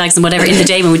gynae's bags and whatever in the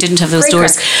day when we didn't have those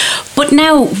stores. But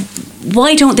now,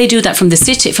 why don't they do that from the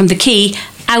city, from the quay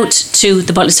out to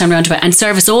the Butlerstown roundabout and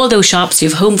service all those shops?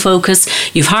 You've Home Focus,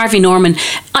 you've Harvey Norman.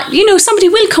 Somebody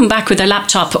will come back with their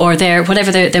laptop or their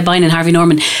whatever they're buying in Harvey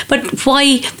Norman. But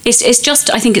why? It's just,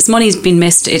 I think it's money's been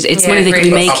missed. It's money they could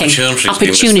be making.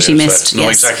 Opportunity missed. No,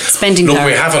 yes. exactly. Spending Look, power.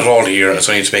 we have it all here,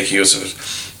 so I need to make use of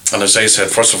it. And as I said,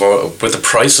 first of all, with the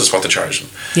prices, what they're charging.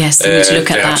 Yes, they need to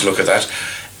look at that. They have to look at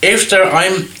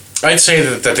that. I'd say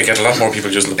that they get a lot more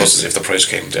people using the buses if the price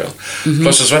came down. Mm-hmm.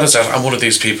 Plus, as well as that, I'm one of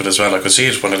these people as well. I could see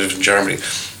it when I lived in Germany,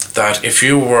 that if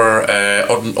you were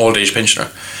an old age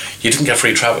pensioner, you didn't get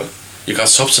free travel. You got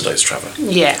subsidised travel.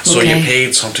 Yeah. So you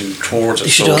paid something towards it.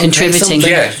 You should all contributing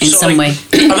in some way.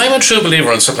 And I'm a true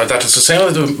believer in something like that. It's the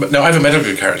same. Now I have a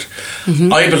medical card.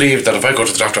 Mm-hmm. I believe that if I go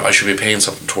to the doctor, I should be paying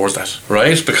something towards that,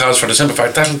 right? Because for the simple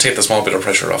fact that'll take the small bit of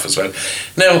pressure off as well.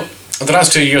 Now, the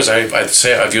last 2 years, I'd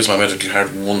say I've used my medical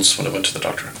card once when I went to the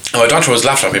doctor. And my doctor was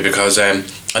laughing at me because I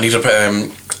needed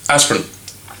aspirin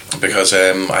because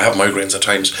I have migraines at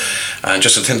times, and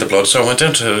just to thin the blood. So I went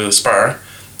down to Spar,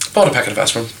 bought a packet of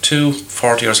aspirin,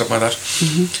 $2.40 or something like that.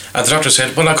 Mm-hmm. And the doctor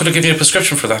said, well, I could have given you a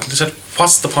prescription for that. And he said,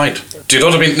 what's the point? Do you know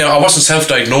what I mean? Now, I wasn't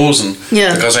self-diagnosing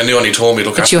because I knew, and he told me,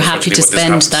 look, but you're happy to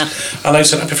spend that. And I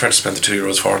said, I prefer to spend the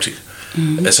 €2.40.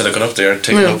 Mm-hmm. Instead of going up there,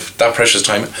 taking up that precious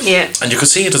time. Yeah. And you could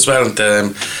see it as well.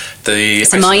 The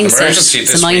mindset.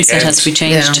 The mindset has to be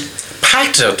changed. Yeah.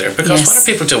 Packed out there, because what are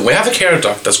people doing? We have a care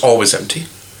dock that's always empty.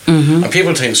 Mm-hmm. And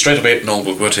people think straight away, no,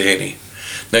 we'll go to A&E.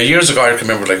 Now, years ago, I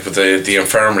remember with the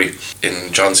infirmary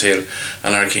in Johns Hill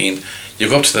and Arkeen, you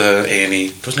go up to the A&E,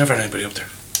 there was never anybody up there.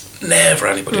 Never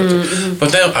anybody up there.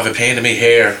 But now I have a pain in my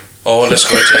hair. Oh, let's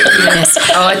go to A&E. Yes.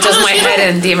 Oh, it does my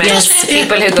head in, the amount of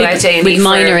people who go out to A&E with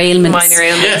minor ailments.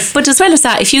 Yes. But as well as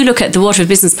that, if you look at the Waterford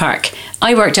Business Park,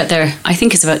 I worked out there, I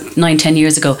think it's about 9-10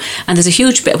 years ago, and there's a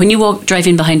huge bit, when you drive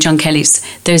in behind John Kelly's,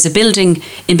 there's a building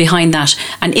in behind that,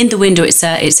 and in the window it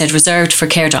said reserved for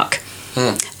care dock.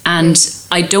 And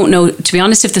I don't know, to be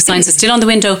honest, if the signs are still on the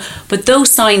window, but those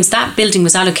signs, that building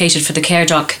was allocated for the care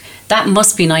dock. That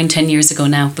must be 9-10 years ago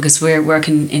now, because we're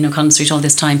working in O'Connell Street all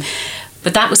this time.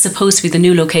 But that was supposed to be the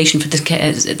new location for the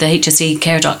HSE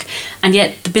care dock, and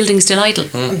yet the building's still idle.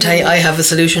 I'll tell you, I have a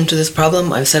solution to this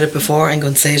problem. I've said it before, I'm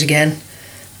going to say it again.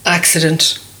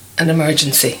 Accident and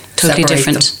emergency. Totally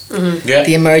different. Mm-hmm. Yeah.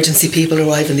 The emergency people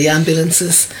arrive in the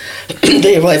ambulances.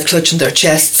 They arrive clutching their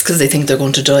chests because they think they're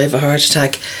going to die of a heart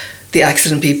attack. The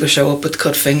accident people show up with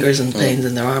cut fingers and pains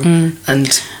in their arm and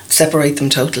separate them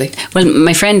totally. Well,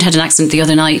 my friend had an accident the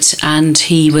other night, and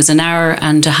he was an hour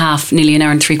and a half, nearly an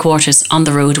hour and 3/4 on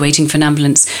the road waiting for an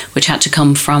ambulance which had to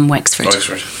come from Wexford.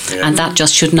 Yeah. And that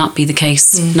just should not be the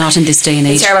case, not in this day and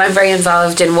age. It's terrible. I'm very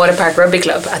involved in Water Park Rugby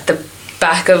Club at the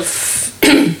back of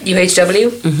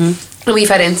UHW. Mm-hmm. And we've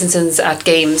had instances at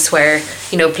games where,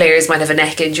 players might have a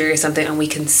neck injury or something, and we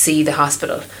can see the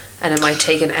hospital, and it might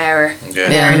take an hour,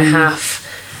 an hour and a half,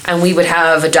 and we would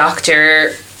have a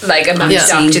doctor, like a mass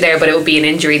doctor there, but it would be an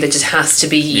injury that just has to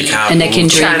be a neck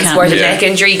injury. Transport a neck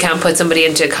injury. You can't put somebody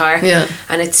into a car,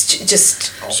 and it's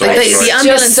just the ambulance,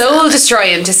 just soul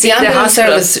destroying to see the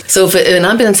hospital. Service. So if an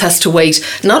ambulance has to wait,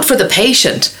 not for the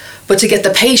patient, but to get the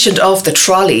patient off the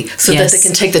trolley so that they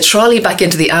can take the trolley back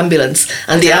into the ambulance,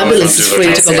 and the ambulance is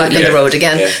free to go back on the road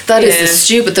again. Yeah. That is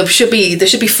stupid. They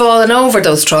should be falling over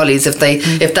those trolleys if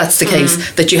that's the case,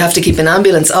 that you have to keep an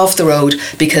ambulance off the road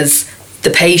because the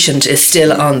patient is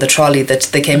still on the trolley that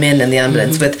they came in the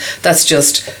ambulance with. That's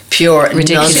just pure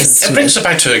ridiculous. It brings it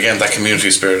back to, again, that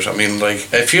community spirit. I mean,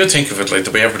 if you think of it like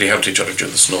the way everybody helped each other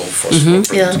during the snow, first of all,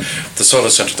 brilliant. The solar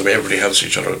centre, the way everybody helps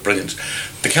each other, brilliant.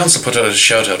 The council put out a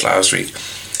shout out last week.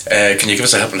 Can you give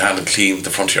us a helping hand and clean the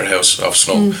front of your house of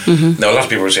snow? Mm-hmm. Now, a lot of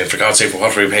people were saying, for God's sake,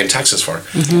 what are we paying taxes for?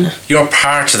 Mm-hmm. You're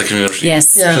part of the community.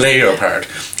 Yes. Play your part.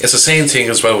 It's the same thing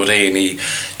as well with A&E.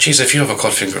 Jeez, if you have a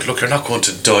cut finger, look, you're not going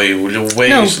to die. Will you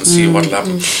wait and see what'll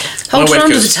happen? Hold on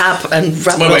to the tap and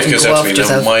wrap it up and go off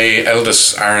yourself. My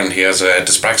eldest, Aaron, he has a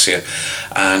dyspraxia,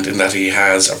 and in that he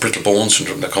has a brittle bone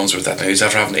syndrome that comes with that. Now, he's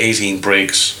after having 18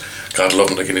 breaks. God love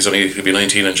him, again, he'll be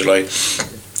 19 in July.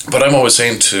 But I'm always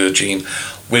saying to Jean,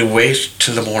 we'll wait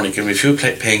till the morning, give me a few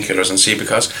painkillers and see,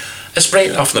 because A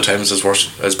sprain often the time is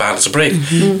as bad as a break.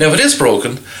 Now, if it is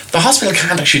broken, the hospital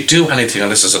can't actually do anything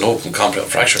unless it's an open compound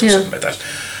fracture or something like that.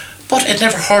 But it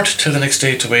never hurt till the next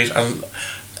day to wait, and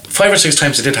 5 or 6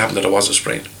 times it did happen that it was a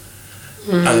sprain.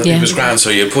 And it was grand, so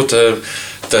you put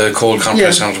the cold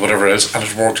compress on it, whatever it is, and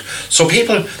it worked. So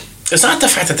people, it's not the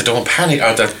fact that they don't panic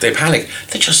or that they panic,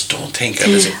 they just don't think it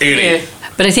is really.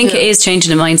 But I think it is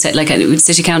changing the mindset. Like with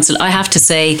City Council, I have to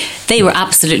say they were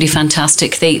absolutely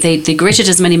fantastic. They gritted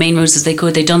as many main roads as they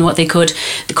could. They done what they could.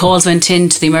 The calls went in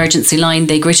to the emergency line.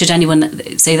 They gritted anyone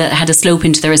that had a slope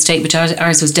into their estate, which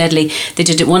ours was deadly. They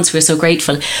did it once. We were so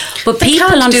grateful. But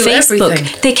people on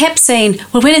Facebook, they kept saying,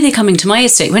 "Well, when are they coming to my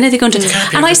estate? When are they going to?"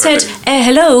 And I said,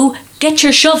 "Hello, get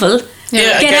your shovel."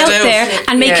 Get out there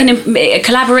and make a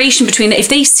collaboration between. If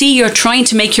they see you're trying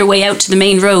to make your way out to the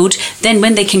main road, then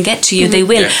when they can get to you, they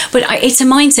will. But it's a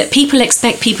mindset. People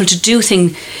expect people to do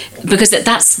things because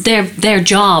that's their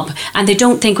job, and they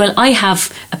don't think, well, I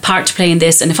have a part to play in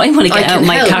this, and if I want to get out of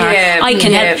my car, I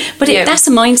can help. But that's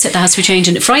a mindset that has to be changed,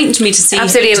 and it frightened me to see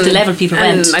to the level people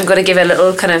went. I'm going to give a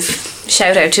little kind of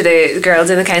shout out to the girls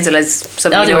in the council. As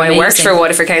some of you know, I worked for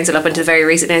Waterford Council up until very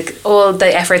recently. Like, all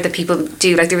the effort that people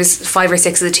do, like there was 5 or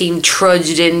 6 of the team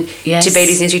trudged in to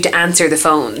Bailey's Street to answer the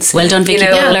phones. Well done, Vicky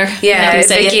Butler.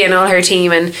 Vicky and all her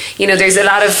team, and there's a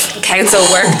lot of council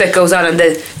work that goes on, and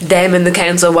them in the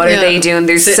council, what are they doing?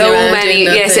 There's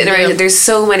sitting around. There's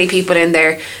so many people in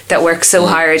there that work so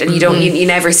hard, and you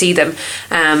never see them.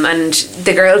 And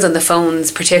the girls on the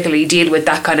phones particularly deal with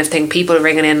that kind of thing. People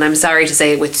ringing in, I'm sorry to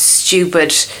say, with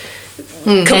stupid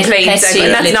complaints,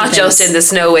 and that's not just in the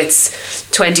snow, it's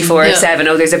 24/7.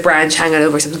 Oh, there's a branch hanging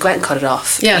over something, go out and cut it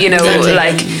off.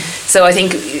 So I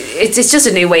think it's just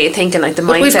a new way of thinking, like the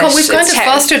mindset. We've kind of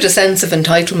fostered a sense of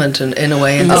entitlement in a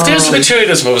way. There's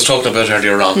materialism I was talking about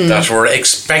earlier on, that we're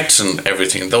expecting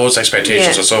everything. Those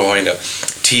expectations are so high now.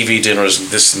 TV dinners and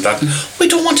this and that. We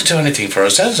don't want to do anything for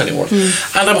ourselves anymore.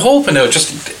 And I'm hoping now,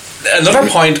 just another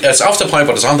point, it's off the point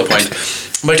but it's on the point,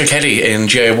 Michael Kelly in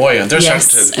GIY, and they're starting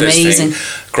to this thing,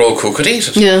 Grow, Cook and Eat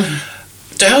It.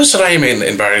 The house that I'm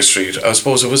in Barry Street, I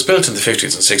suppose it was built in the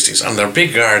 50s and 60s, and they're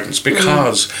big gardens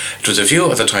because it was a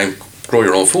view at the time, grow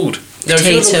your own food. Now,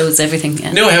 potatoes, everything.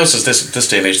 New houses this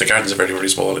day and age, the gardens are very, very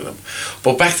small in them.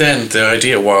 But back then, the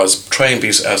idea was try and be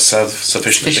as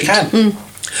self-sufficient as you can.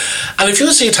 And if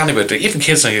you see a tiny bit, even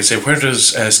kids now, you say, where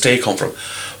does steak come from?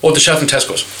 Oh, the shelf in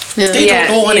Tesco's. They don't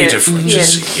know any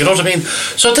difference. You know what I mean?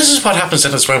 So this is what happens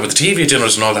then as well with the TV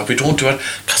dinners and all that. We don't do it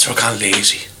because we're gone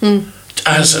lazy.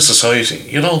 As a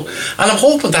society, and I'm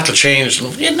hoping that'll change.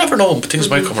 You never know, but things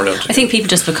might come around. I think people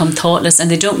just become thoughtless, and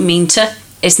they don't mean to.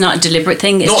 It's not a deliberate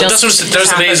thing. It's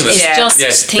there's a laziness. It's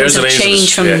just things have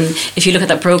changed from. If you look at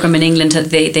that programme in England,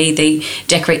 they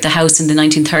decorate the house in the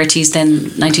 1930s, then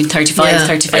 1935,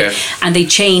 35, and they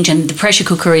change, and the pressure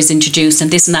cooker is introduced, and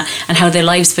this and that, and how their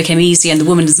lives became easy, and the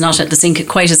woman is not at the sink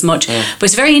quite as much. But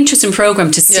it's a very interesting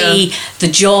programme to see the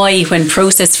joy when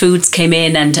processed foods came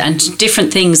in, and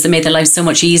different things that made their lives so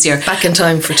much easier. Back in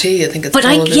time for tea, I think it's. But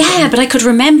I could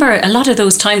remember a lot of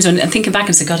those times when I'm thinking back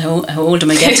and say, God, how old am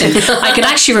I getting? I could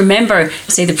actually remember,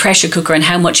 say, the pressure cooker and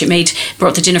how much it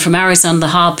brought the dinner from hours on the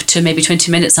hob to maybe 20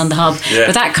 minutes on the hob.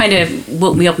 But that kind of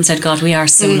woke me up and said, God, we are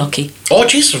so lucky. Oh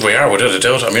Jesus, we are, without a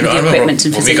doubt. I mean, I remember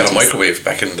when we got a microwave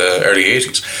back in the early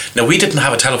 80s. Now, we didn't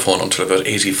have a telephone until about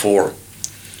 84.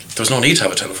 There was no need to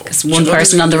have a telephone. Because one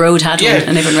person on the road had one,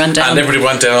 and everyone ran down. And everybody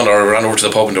went down or ran over to the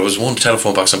pub, and there was one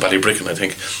telephone box in Ballybricken, I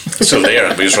think. It's still there,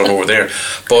 and we just run over there.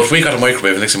 But we got a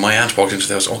microwave, and next thing my aunt walked into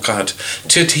the house. Oh God,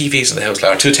 2 TVs in the house,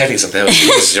 Lara, 2 tellies in the house.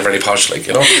 Jesus, you're very posh, The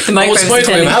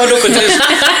microwave. Have a look at this.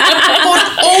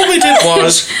 But all we did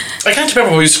was, I can't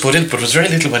remember what we used to put in, but it was very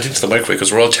little went into the microwave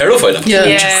because we're all terrified of it.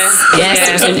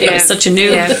 It was such a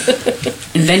new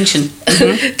invention.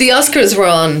 The Oscars were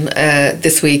on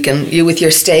this week, and you with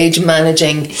your stage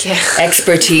managing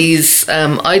expertise,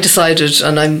 I decided,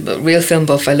 and I'm a real film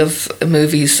buff, I love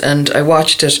movies, and I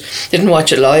watched it. Didn't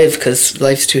watch it live because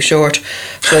life's too short,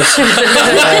 but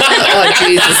oh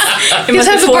Jesus, you'd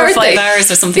have a 4 or 5 hours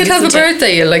or something. You'd have a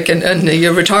birthday, like and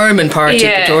your retirement party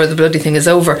before the bloody thing is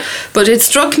over. But it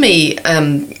struck me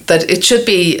that it should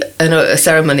be a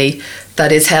ceremony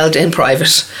that is held in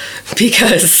private,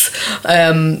 because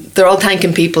they're all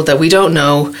thanking people that we don't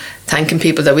know, thanking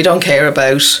people that we don't care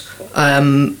about,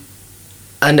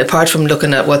 and apart from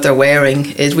looking at what they're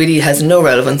wearing, it really has no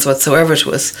relevance whatsoever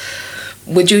to us.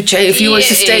 Would you change if you were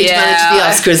to stage manage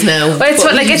the Oscars now? Well,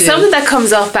 it's something that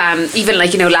comes up. Even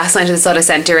last night at the Sutter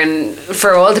Centre, and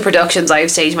for all the productions I've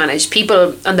stage managed,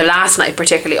 people on the last night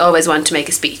particularly always want to make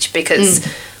a speech because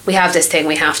we have this thing,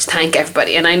 we have to thank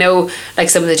everybody. And I know, like,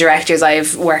 some of the directors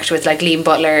I've worked with, like Liam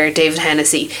Butler, David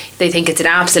Hennessy, they think it's an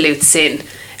absolute sin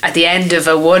at the end of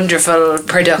a wonderful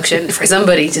production for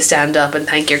somebody to stand up and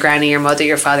thank your granny, your mother,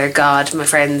 your father, God, my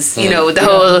friends, you know, the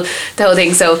whole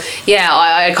thing. So yeah,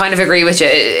 I kind of agree with you.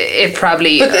 It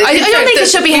probably, I don't think it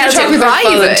should be held in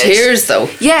private. Volunteers though.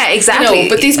 Yeah, exactly. You know,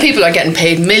 but these people are getting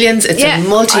paid millions. It's a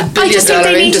multi-billion-dollar industry. I just think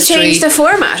they need to change the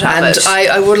format of it.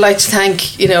 And I would like to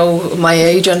thank, you know, my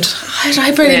agent.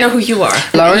 I barely know who you are.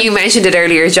 Lauren? You mentioned it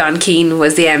earlier, John Keane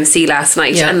was the MC last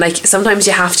night, and like sometimes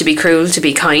you have to be cruel to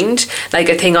be kind. Like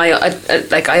a thing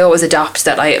I always adopt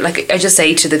that I just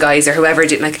say to the guys or whoever,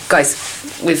 like, guys,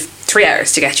 we've 3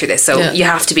 hours to get through this, so you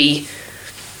have to be,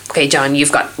 okay, John,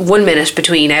 you've got 1 minute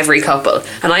between every couple,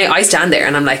 and I stand there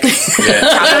and I'm like,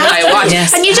 I watch,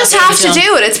 and you just have to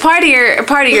do it. It's part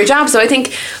of your job. So I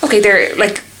think, okay, they're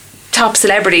like top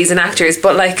celebrities and actors,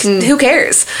 but like who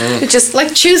cares? Just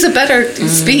like choose a better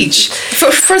speech.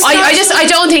 I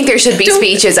don't think there should be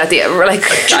speeches at the like.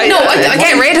 I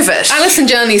get rid of it. Alison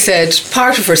Janney said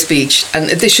part of her speech, and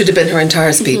this should have been her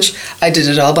entire speech. I did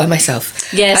it all by myself.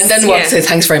 Yes, and then say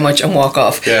thanks very much and walk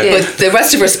off. But the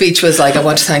rest of her speech was like, I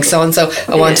want to thank so and so.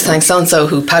 I want to thank so and so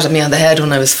who patted me on the head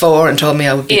when I was 4 and told me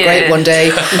I would be great one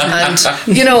day. And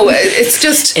you know, it's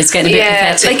getting a bit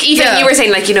pathetic. Like even you were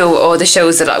saying, like, you know, all the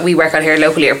shows that we work on here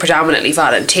locally are predominantly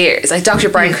volunteers. Like Dr.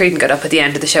 Brian Creedon got up at the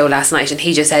end of the show last night and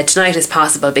he just said tonight is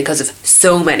possible because of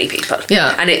so many people.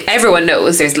 And everyone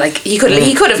knows there's like he could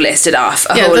have listed off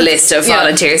a whole list of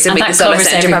volunteers to make the Solar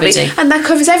Centre probably, and that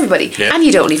covers everybody. And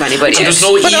you don't leave anybody out. There's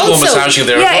no ego massaging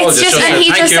there at all. It's just and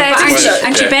he just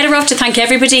said you're better off to thank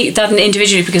everybody than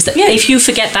individually, because if you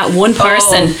forget that one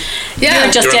person,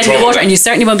 you're just dead in the water, and you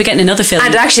certainly won't be getting another film.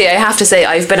 And actually I have to say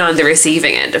I've been on the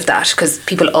receiving end of that, because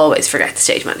people always forget the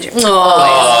stage manager.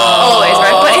 Always,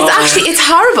 right? But it's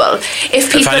horrible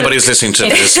if anybody's listening to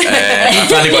this,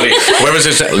 whoever's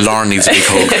listening, Lauren needs a big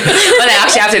hug. Well,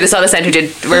 actually, after the Solar Centre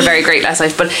were very great last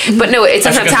night, but no, it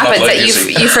sometimes happens that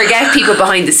you forget people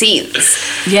behind the scenes.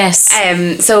 Yes.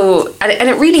 So and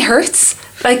it really hurts.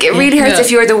 Like it really hurts if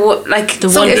you're the one, like the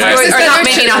one,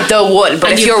 maybe not the one,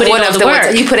 but if you're one of the ones,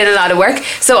 and you put in a lot of work.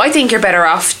 So I think you're better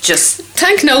off just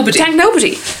thank nobody.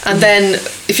 And then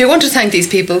if you want to thank these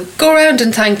people, go around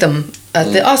and thank them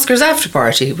at the Oscars after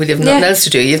party. Well, you have nothing else to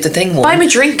do. You have the thing won. Buy them a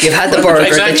drink. You've had the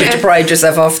burger that you deprived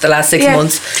yourself of the last 6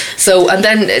 months. So, and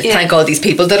then thank all these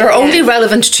people that are only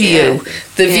relevant to you.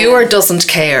 The viewer doesn't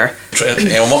care.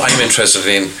 I'm interested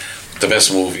in the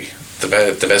best movie, the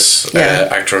best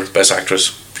actor, best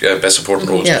actress, best supporting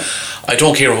roles. I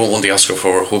don't care who won the Oscar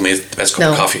for who made the best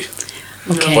cup of coffee.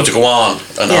 Okay. But to go on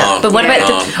and on. But what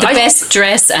about the best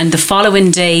dress? And the following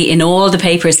day in all the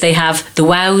papers they have the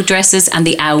wow dresses and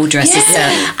the ow dresses,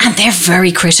 and they're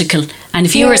very critical. And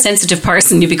if you were a sensitive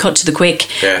person, you'd be cut to the quick,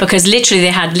 because literally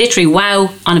they had wow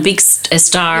on a big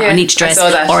star on each dress,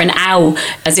 or an ow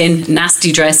as in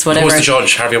nasty dress, whatever. Who was the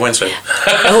judge? Harvey Weinstein.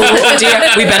 Oh dear,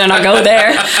 we better not go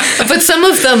there. But some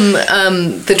of them,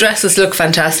 the dresses look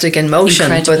fantastic in motion,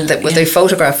 but they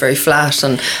photograph very flat,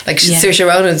 and like Saoirse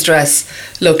Ronan's dress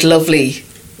looked lovely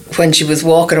when she was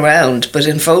walking around, but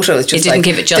in photo it's just didn't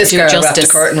give it this girl wrapped a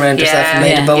curtain around herself and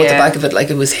made a bow at the back of it. Like,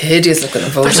 it was hideous looking in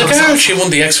photos. There's a girl, she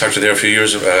won the X Factor there a few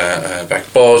years back,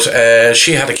 but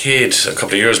she had a kid a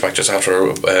couple of years back just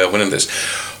after winning this.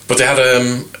 But they had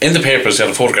in the papers they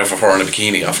had a photograph of her in a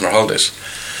bikini off on her holidays,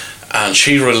 and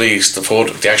she released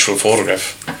the actual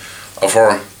photograph of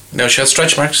her. Now she had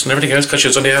stretch marks and everything else because she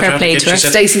was on the outside.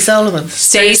 Stacey Solomon.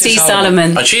 Stacey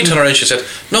Solomon. And she turned around and she said,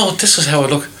 "No, this is how I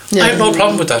look. I have no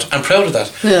problem with that. I'm proud of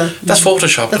that. That's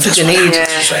Photoshop. That's what you need."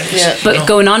 But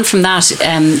going on from that,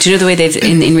 do you know the way they've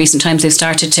in recent times they've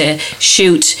started to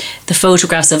shoot the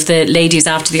photographs of the ladies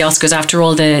after the Oscars, after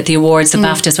all the awards, the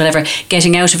BAFTAs, whatever,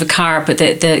 getting out of a car, but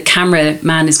the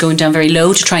cameraman is going down very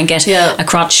low to try and get a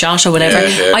crotch shot or whatever.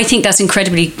 I think that's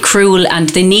incredibly cruel, and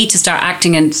they need to start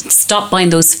acting and stop buying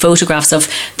those photographs of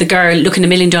the girl looking $1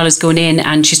 million going in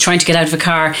and she's trying to get out of a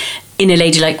car in a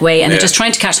ladylike way, and they're just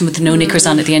trying to catch them with no knickers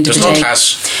on at the end of the day. There's no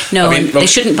class. No, I mean, they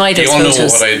shouldn't buy those photos. You all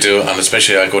know what I do, and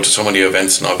especially I go to so many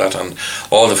events and all that, and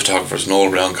all the photographers, Noel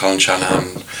Brown, Colin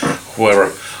Shanahan,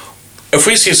 whoever. If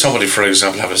we see somebody, for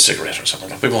example, having a cigarette or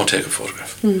something, we won't take a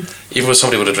photograph. Even with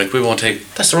somebody with a drink, we won't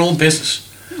take. That's their own business.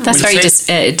 That's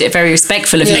very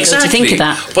respectful of you to think of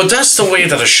that. But that's the way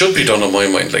that it should be done in my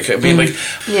mind. Like, I mean, you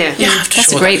have to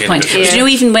that's show a great point. You know,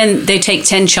 even when they take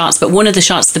 10 shots, but one of the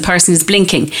shots the person is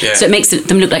blinking, so it makes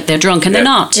them look like they're drunk, and they're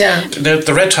not.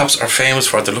 The Red Tops are famous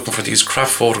for it. They're looking for these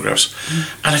craft photographs,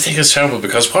 and I think it's terrible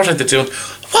because what are they doing?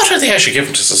 What are they actually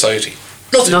giving to society?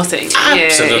 Nothing.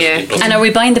 Absolutely nothing. And are we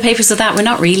buying the papers of that? We're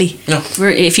not really. No.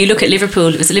 If you look at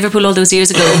Liverpool, was it Liverpool all those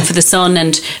years ago for the Sun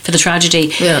and for the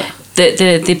tragedy? Yeah.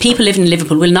 The people living in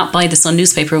Liverpool will not buy the Sun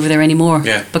newspaper over there anymore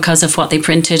because of what they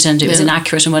printed and it was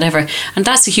inaccurate and whatever. And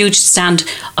that's a huge stand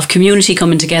of community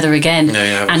coming together again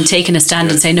and taking a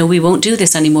stand and saying, no, we won't do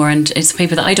this anymore. And it's a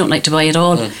paper that I don't like to buy at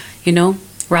all. You know,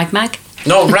 Ragmag.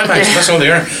 No, ragmags, that's all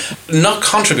they are. Not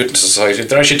contributing to society,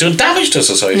 they're actually doing damage to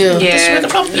society. Yeah. That's where the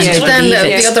problem is. But then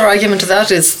the other argument to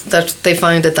that is that they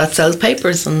find that sells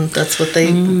papers and that's what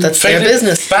that's their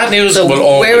business. Bad news so will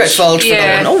always... we're at fault for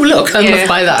going, oh look, I must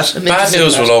buy that. Bad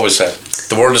news will always say,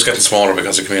 the world is getting smaller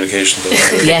because of communication.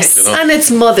 Yes. You know? And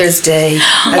it's Mother's Day.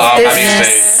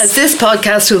 As this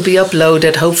podcast will be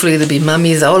uploaded, hopefully there'll be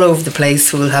mummies all over the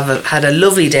place who will have had a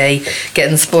lovely day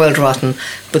getting spoiled rotten,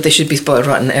 but they should be spoiled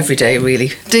rotten every day,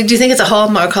 really. Do you think it's a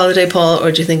Hallmark holiday, Paul,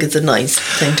 or do you think it's a nice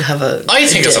thing to have I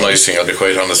think it's a nice thing, I'll be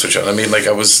quite honest with you. I mean, like,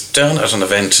 I was down at an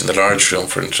event in the large room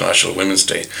for International Women's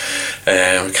Day.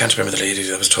 I can't remember the lady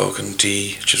that I was talking,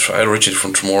 Dee, she's originally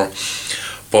from Tremor.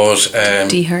 But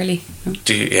Dee Hurley.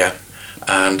 Yeah.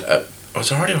 And was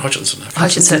it Hardy or Hutchinson?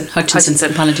 Hutchinson.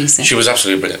 Apologies. Yeah. She was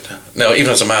absolutely brilliant. Now,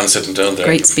 even as a man sitting down there,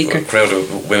 great speaker, a crowd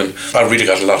of women, I really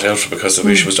got a lot out of her because of the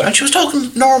way she was doing. And she was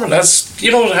talking normal, as you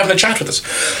know, having a chat with us.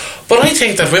 But I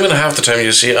think that women half the time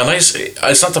you see, and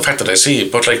it's not the fact that I see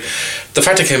it, but like the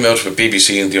fact that came out with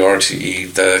BBC and the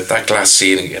RTE, that glass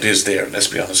ceiling, it is there. Let's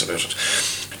be honest about it.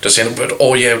 They're saying, but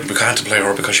oh yeah, we can't employ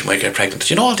her because she might get pregnant.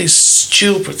 You know, all these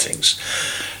stupid things.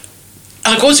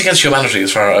 And it goes against humanity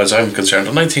as far as I'm concerned.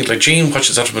 And I think, like, Jean, what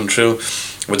she's had been through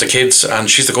with the kids, and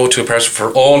she's the go-to person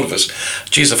for all of us.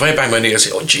 Jeez, if I bang my knee, I say,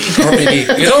 oh, Jean, or maybe,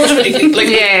 you know what I mean?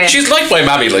 Like, she's like my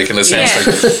mammy, like, in a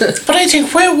sense. Like. But I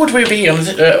think, where would we be? And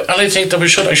I think that we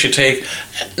should actually take,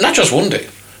 not just one day,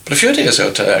 but a few days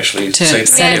out to actually say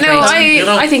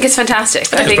I think it's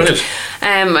fantastic. I think brilliant.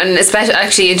 And especially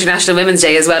actually International Women's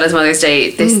Day as well as Mother's Day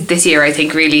this year I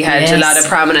think really had a lot of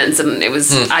prominence, and it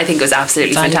was I think it was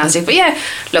absolutely fantastic. But yeah,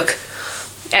 look,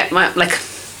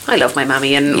 I love my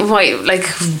mammy, and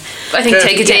I think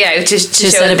take a day out to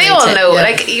show that they all know. Yeah.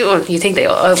 Like you think they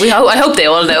all. I hope they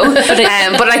all know. But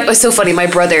it was so funny. My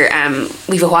brother,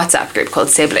 we have a WhatsApp group called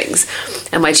Siblings,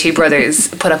 and my two brothers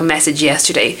put up a message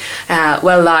yesterday.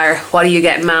 Well, Lar, what are you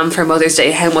getting, Mum, for Mother's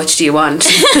Day? How much do you want?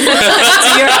 so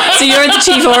you're the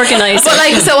chief organizer.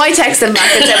 But so I texted them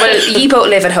back and said, well, you both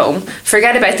live at home.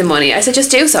 Forget about the money. I said,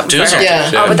 just do something for her.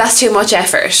 Yeah. Oh, but that's too much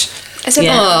effort. I said,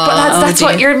 but that's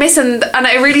what you're missing, and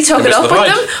I really took it up with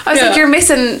them. I was like, you're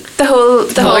missing the whole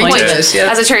point. As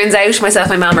it turns out, myself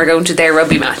and my mum are going to their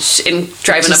rugby match in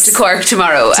driving up to Cork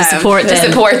tomorrow to support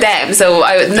them. So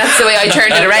that's the way I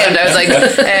turned it around. I was like,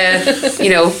 do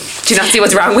you not see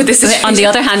what's wrong with this situation? On the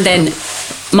other hand, then,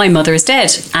 my mother is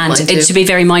dead, and it's to be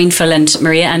very mindful, and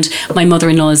Maria, and my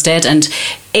mother-in-law is dead, and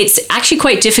it's actually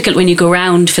quite difficult when you go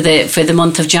around for the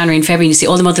month of January and February and you see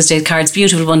all the Mother's Day cards,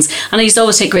 beautiful ones, and I used to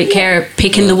always take great care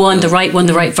picking the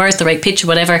right verse, the right picture,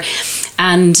 whatever.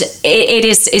 And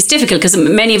it's difficult because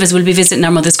many of us will be visiting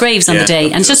our mother's graves on the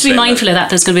day, and just to be mindful of that,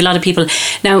 there's going to be a lot of people.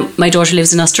 Now, my daughter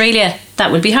lives in Australia.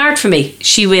 That will be hard for me.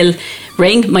 She will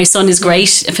ring. My son is great,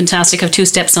 fantastic. I have two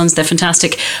stepsons, they're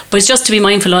fantastic. But it's just to be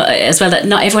mindful as well that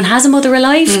not everyone has a mother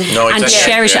alive, and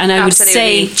cherish. And I would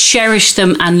say cherish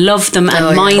them and love them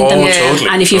and mind them. Totally,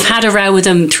 and if you've had a row with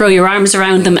them, throw your arms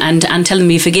around them and tell them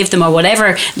you forgive them, or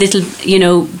whatever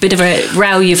little bit of a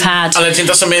row you've had. And I think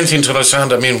that's the main thing to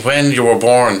understand. I mean, when you were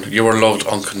born, you were loved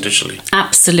unconditionally.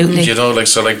 Absolutely.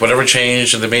 Whatever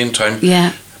changed in the meantime,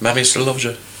 Mammy still loves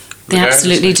you. They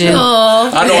absolutely do.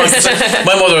 I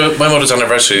know. My mother's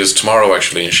anniversary is tomorrow,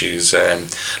 actually, and she's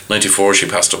 94. She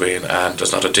passed away, and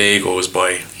there's not a day goes by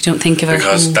you don't think of her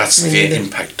because that's the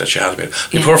impact that she had.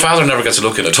 Your poor father never gets a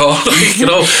look in at all.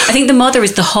 I think the mother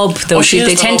is the hub, though.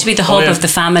 They tend to be the hub of the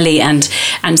family, and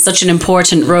such an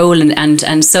important role,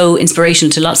 and so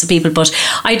inspirational to lots of people. But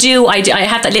I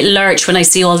have that little lurch when I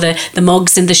see all the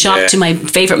mugs in the shop to my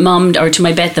favourite mum, or to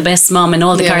the best mum, and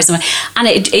all the cars. And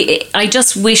I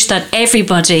just wish that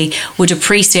everybody would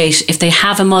appreciate if they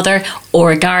have a mother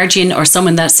or a guardian or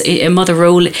someone that's a mother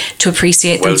role, to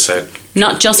appreciate them. Well said.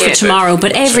 Not just for tomorrow,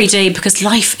 but every day, because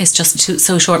life is just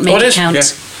so short. Make it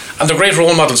count. And they're great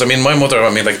role models. I mean, my mother,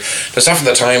 there's often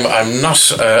the time, I'm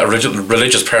not a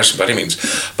religious person by any means,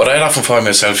 but I'd often find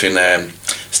myself in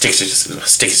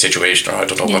sticky situation, or I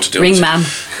don't know what to do. Ring Ma'am.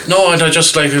 No, I'd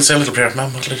just say a little prayer.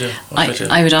 Ma'am, what will I do?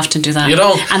 I would often do that.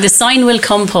 And the sign will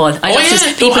come, Paul.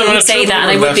 People would say that,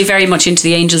 and I would be very much into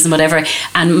the angels and whatever.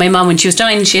 And my mum, when she was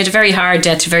dying, she had a very hard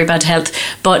death, very bad health,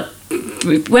 but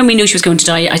when we knew she was going to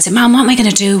die, I said, Mom, what am I going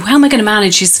to do? How am I going to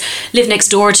manage? She's lived next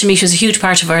door to me. She was a huge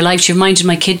part of our life. She reminded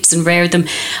my kids and reared them.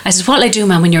 I said, what'll I do,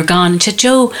 Mum, when you're gone? And she said,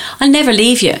 Joe, I'll never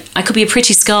leave you. I could be a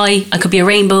pretty sky. I could be a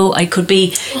rainbow. I could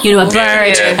be, you know, a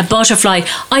bird, a butterfly.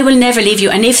 I will never leave you.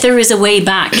 And if there is a way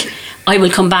back, I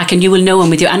will come back and you will know I'm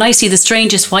with you. And I see the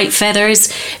strangest white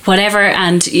feathers, whatever,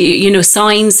 and, you know,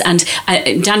 signs, and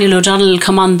Daniel O'Donnell will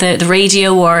come on the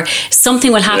radio, or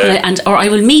something will happen, or I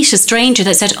will meet a stranger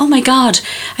that said, oh my God,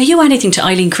 are you anything to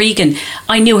Eileen Cregan?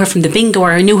 I knew her from the bingo,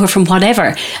 or I knew her from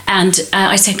whatever. And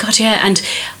I said, God, yeah. And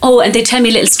they tell me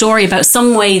a little story about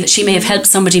some way that she may have helped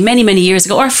somebody many, many years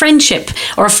ago, or a friendship,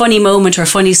 or a funny moment, or a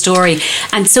funny story.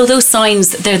 And so those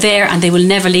signs, they're there and they will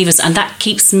never leave us. And that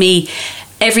keeps me...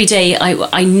 Every day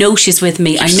I know she's with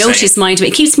me. I know she's minded me.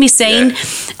 It keeps me sane.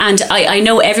 And I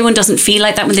know everyone doesn't feel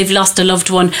like that when they've lost a loved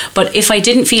one. But if I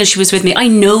didn't feel she was with me, I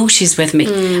know she's with me.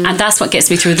 And that's what gets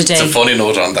me through the day. It's a funny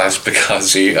note on that,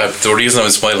 because the reason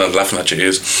I'm smiling and laughing at you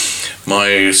is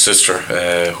my sister,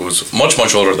 who's much,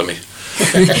 much older than me.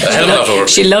 A hell of a lot older.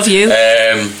 She'll love you.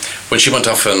 When she went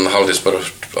off on holidays, but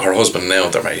her husband now,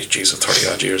 they're married, 30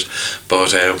 odd years.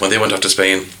 But when they went off to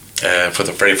Spain, for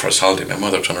the very first holiday, my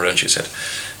mother turned around and she said,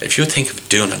 if you think of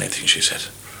doing anything, she said,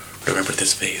 remember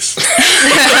this face.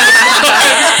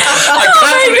 I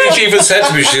can't believe she even said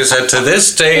to me, she said, to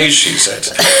this day, she said,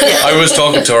 I was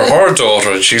talking to her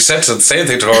daughter, and she said the same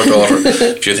thing to her daughter,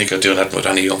 if you think of doing that with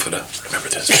any young fella, remember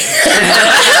this face.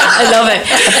 I love it.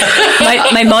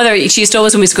 My mother, she used to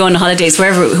always, when we used to go on holidays,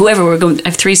 whoever we were going, I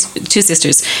have two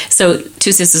sisters, so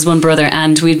 2 sisters, 1 brother,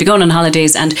 and we'd be going on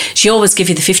holidays, and she always give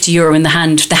you the €50 in the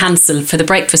hansel for the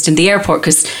breakfast in the airport,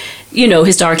 because, you know,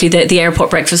 historically the airport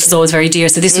breakfast was always very dear,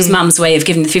 so this was Mum's way of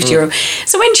giving the €50.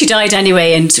 So when she died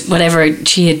anyway, and whatever,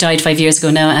 she had died 5 years ago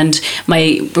now, and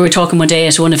we were talking one day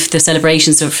at one of the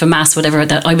celebrations for Mass, whatever,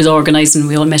 that I was organising.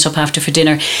 We all met up after for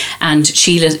dinner, and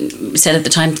Sheila said at the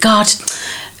time, God,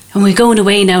 and we're going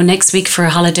away now next week for a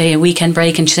holiday, a weekend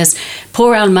break, and she says,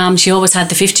 poor old Mum, she always had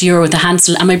the €50 with the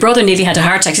hansel, and my brother nearly had a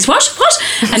heart attack. He says, what?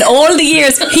 And all the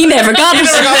years he never got it.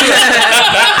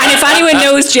 And if anyone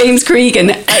knows James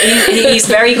Cregan, he's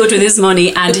very good with his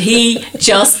money, and he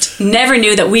just never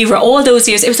knew that we were all those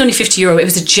years. It was only €50. It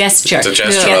was a gesture. It's a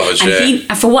gesture of it,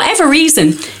 and for whatever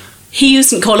reason, he used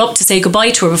to call up to say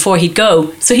goodbye to her before he'd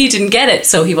go, so he didn't get it,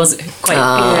 so he wasn't quite.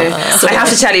 So I have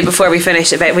to tell you before we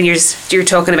finish about when you're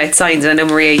talking about signs, and I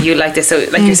know, Maria, you like this, so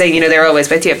like you're saying, you know, they're always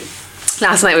with you.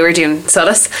 Last night we were doing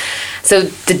Solace, so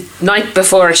the night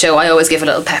before a show I always give a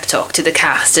little pep talk to the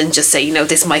cast and just say, you know,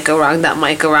 this might go wrong, that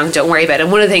might go wrong, don't worry about it.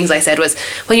 And one of the things I said was,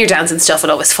 when you're dancing, stuff will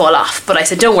always fall off, but I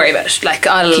said, don't worry about it, like,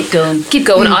 I'll keep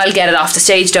going, I'll get it off the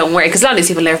stage, don't worry, because a lot of these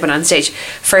people have never been on stage.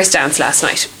 First dance last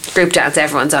night, group dance,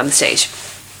 everyone's on the stage.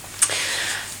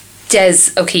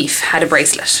 Des O'Keefe had a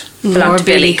bracelet, belonged to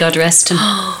Billy, God rest him,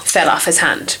 fell off his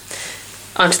hand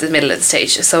onto the middle of the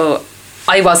stage. So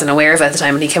I wasn't aware of it at the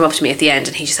time, and he came up to me at the end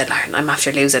and he just said, Lauren, I'm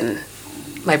after losing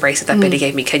my bracelet that Billy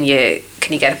gave me, can you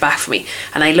get it back for me?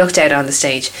 And I looked out on the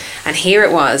stage, and here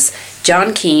it was,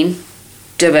 John Keane,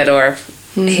 Dublin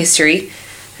history,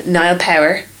 Niall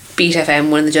Power, Beat FM,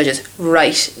 one of the judges,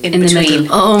 right in between. The middle.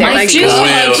 Oh my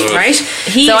God. Right?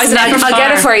 So I said, I'll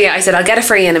get it for you. I said, I'll get it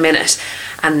for you in a minute.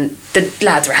 And the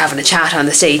lads were having a chat on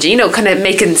the stage, you know, kind of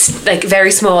making like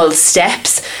very small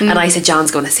steps. And I said,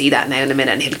 John's going to see that now in a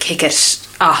minute, and he'll kick it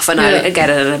off, and I'll get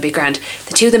it, and it'll be grand.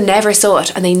 The two of them never saw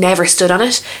it, and they never stood on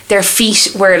it. Their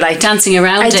feet were like dancing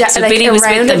around it. So Billy was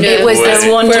with them. It was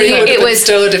the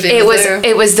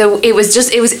one. It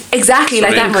was exactly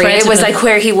like that, Maria. It was like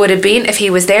where he would have been if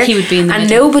he was there. He would be in the and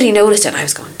middle. Nobody noticed it. And I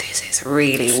was going, this is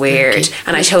really weird.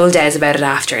 And I told Des about it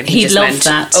after, and he just went,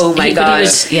 that. Oh my God.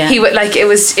 He would like it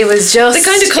was just the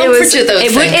kind of comfort you, those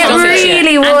things. It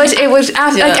really would. It would,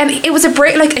 and it was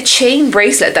a chain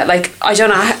bracelet that, like, I don't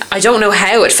know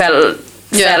how it fell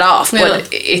off, but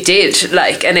it did.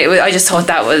 Like, and it was, I just thought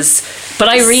that was. But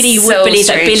I really would believe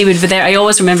that Billy would be there. I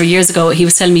always remember years ago he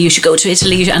was telling me, you should go to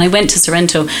Italy, and I went to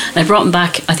Sorrento and I brought him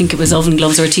back, I think it was oven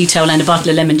gloves or a tea towel and a bottle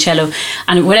of limoncello,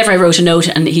 and whenever I wrote a note,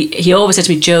 and he always said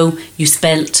to me, Joe, you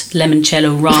spelt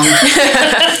limoncello wrong.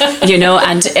 You know,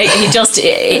 and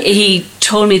he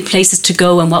told me places to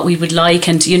go and what we would like,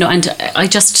 and you know, and I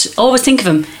just always think of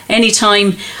him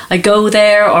anytime I go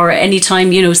there or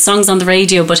anytime, you know, songs on the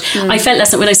radio. But I felt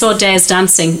last night when I saw Des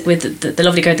dancing with the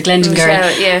lovely girl, the Glendon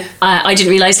girl, I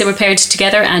didn't realise they were paired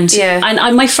together. And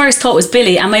my first thought was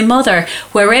Billy, and my mother,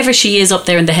 wherever she is up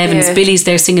there in the heavens, Billy's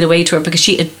there singing away to her because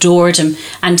she adored him.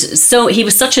 And so he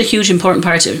was such a huge important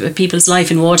part of people's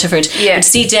life in Waterford. And to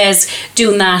see Des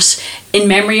doing that in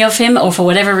memory of him or for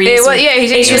whatever reason, he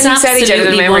did. It was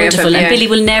absolutely wonderful. And Billy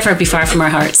will never be far from our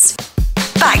hearts.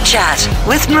 Back Chat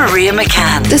with Maria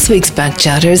McCann. This week's Back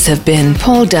Chatters have been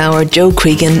Paul Dower, Joe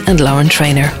Cregan and Lauren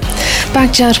Traynor.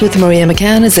 Back Chat with Maria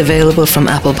McCann is available from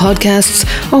Apple Podcasts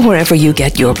or wherever you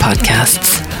get your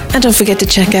podcasts. And don't forget to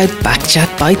check out Back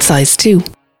Chat Bite Size too.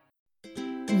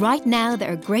 Right now,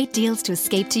 there are great deals to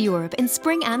escape to Europe in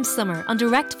spring and summer on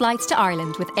direct flights to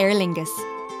Ireland with Aer Lingus.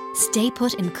 Stay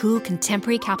put in cool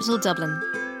contemporary capital Dublin,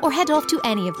 or head off to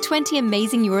any of 20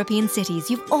 amazing European cities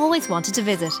you've always wanted to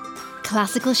visit.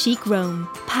 Classical chic Rome,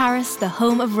 Paris, the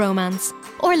home of romance,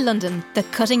 or London, the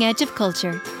cutting edge of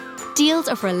culture. Deals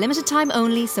are for a limited time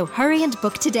only, so hurry and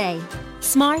book today.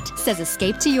 Smart says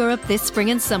escape to Europe this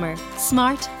spring and summer.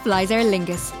 Smart flies Aer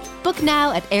Lingus. Book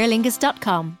now at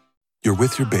aerlingus.com. You're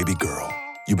with your baby girl.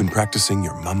 You've been practicing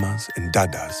your mamas and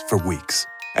dadas for weeks.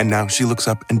 And now she looks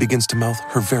up and begins to mouth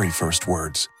her very first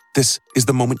words. This is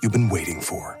the moment you've been waiting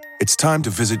for. It's time to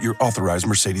visit your authorized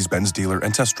Mercedes-Benz dealer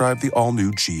and test drive the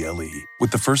all-new GLE.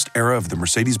 With the first era of the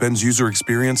Mercedes-Benz user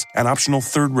experience and optional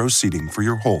third-row seating for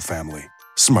your whole family.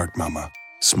 Smart mama.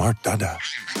 Smart dada.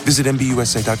 Visit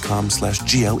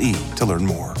MBUSA.com/GLE to learn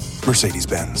more.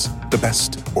 Mercedes-Benz. The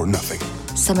best or nothing.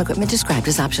 Some equipment described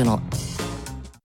as optional.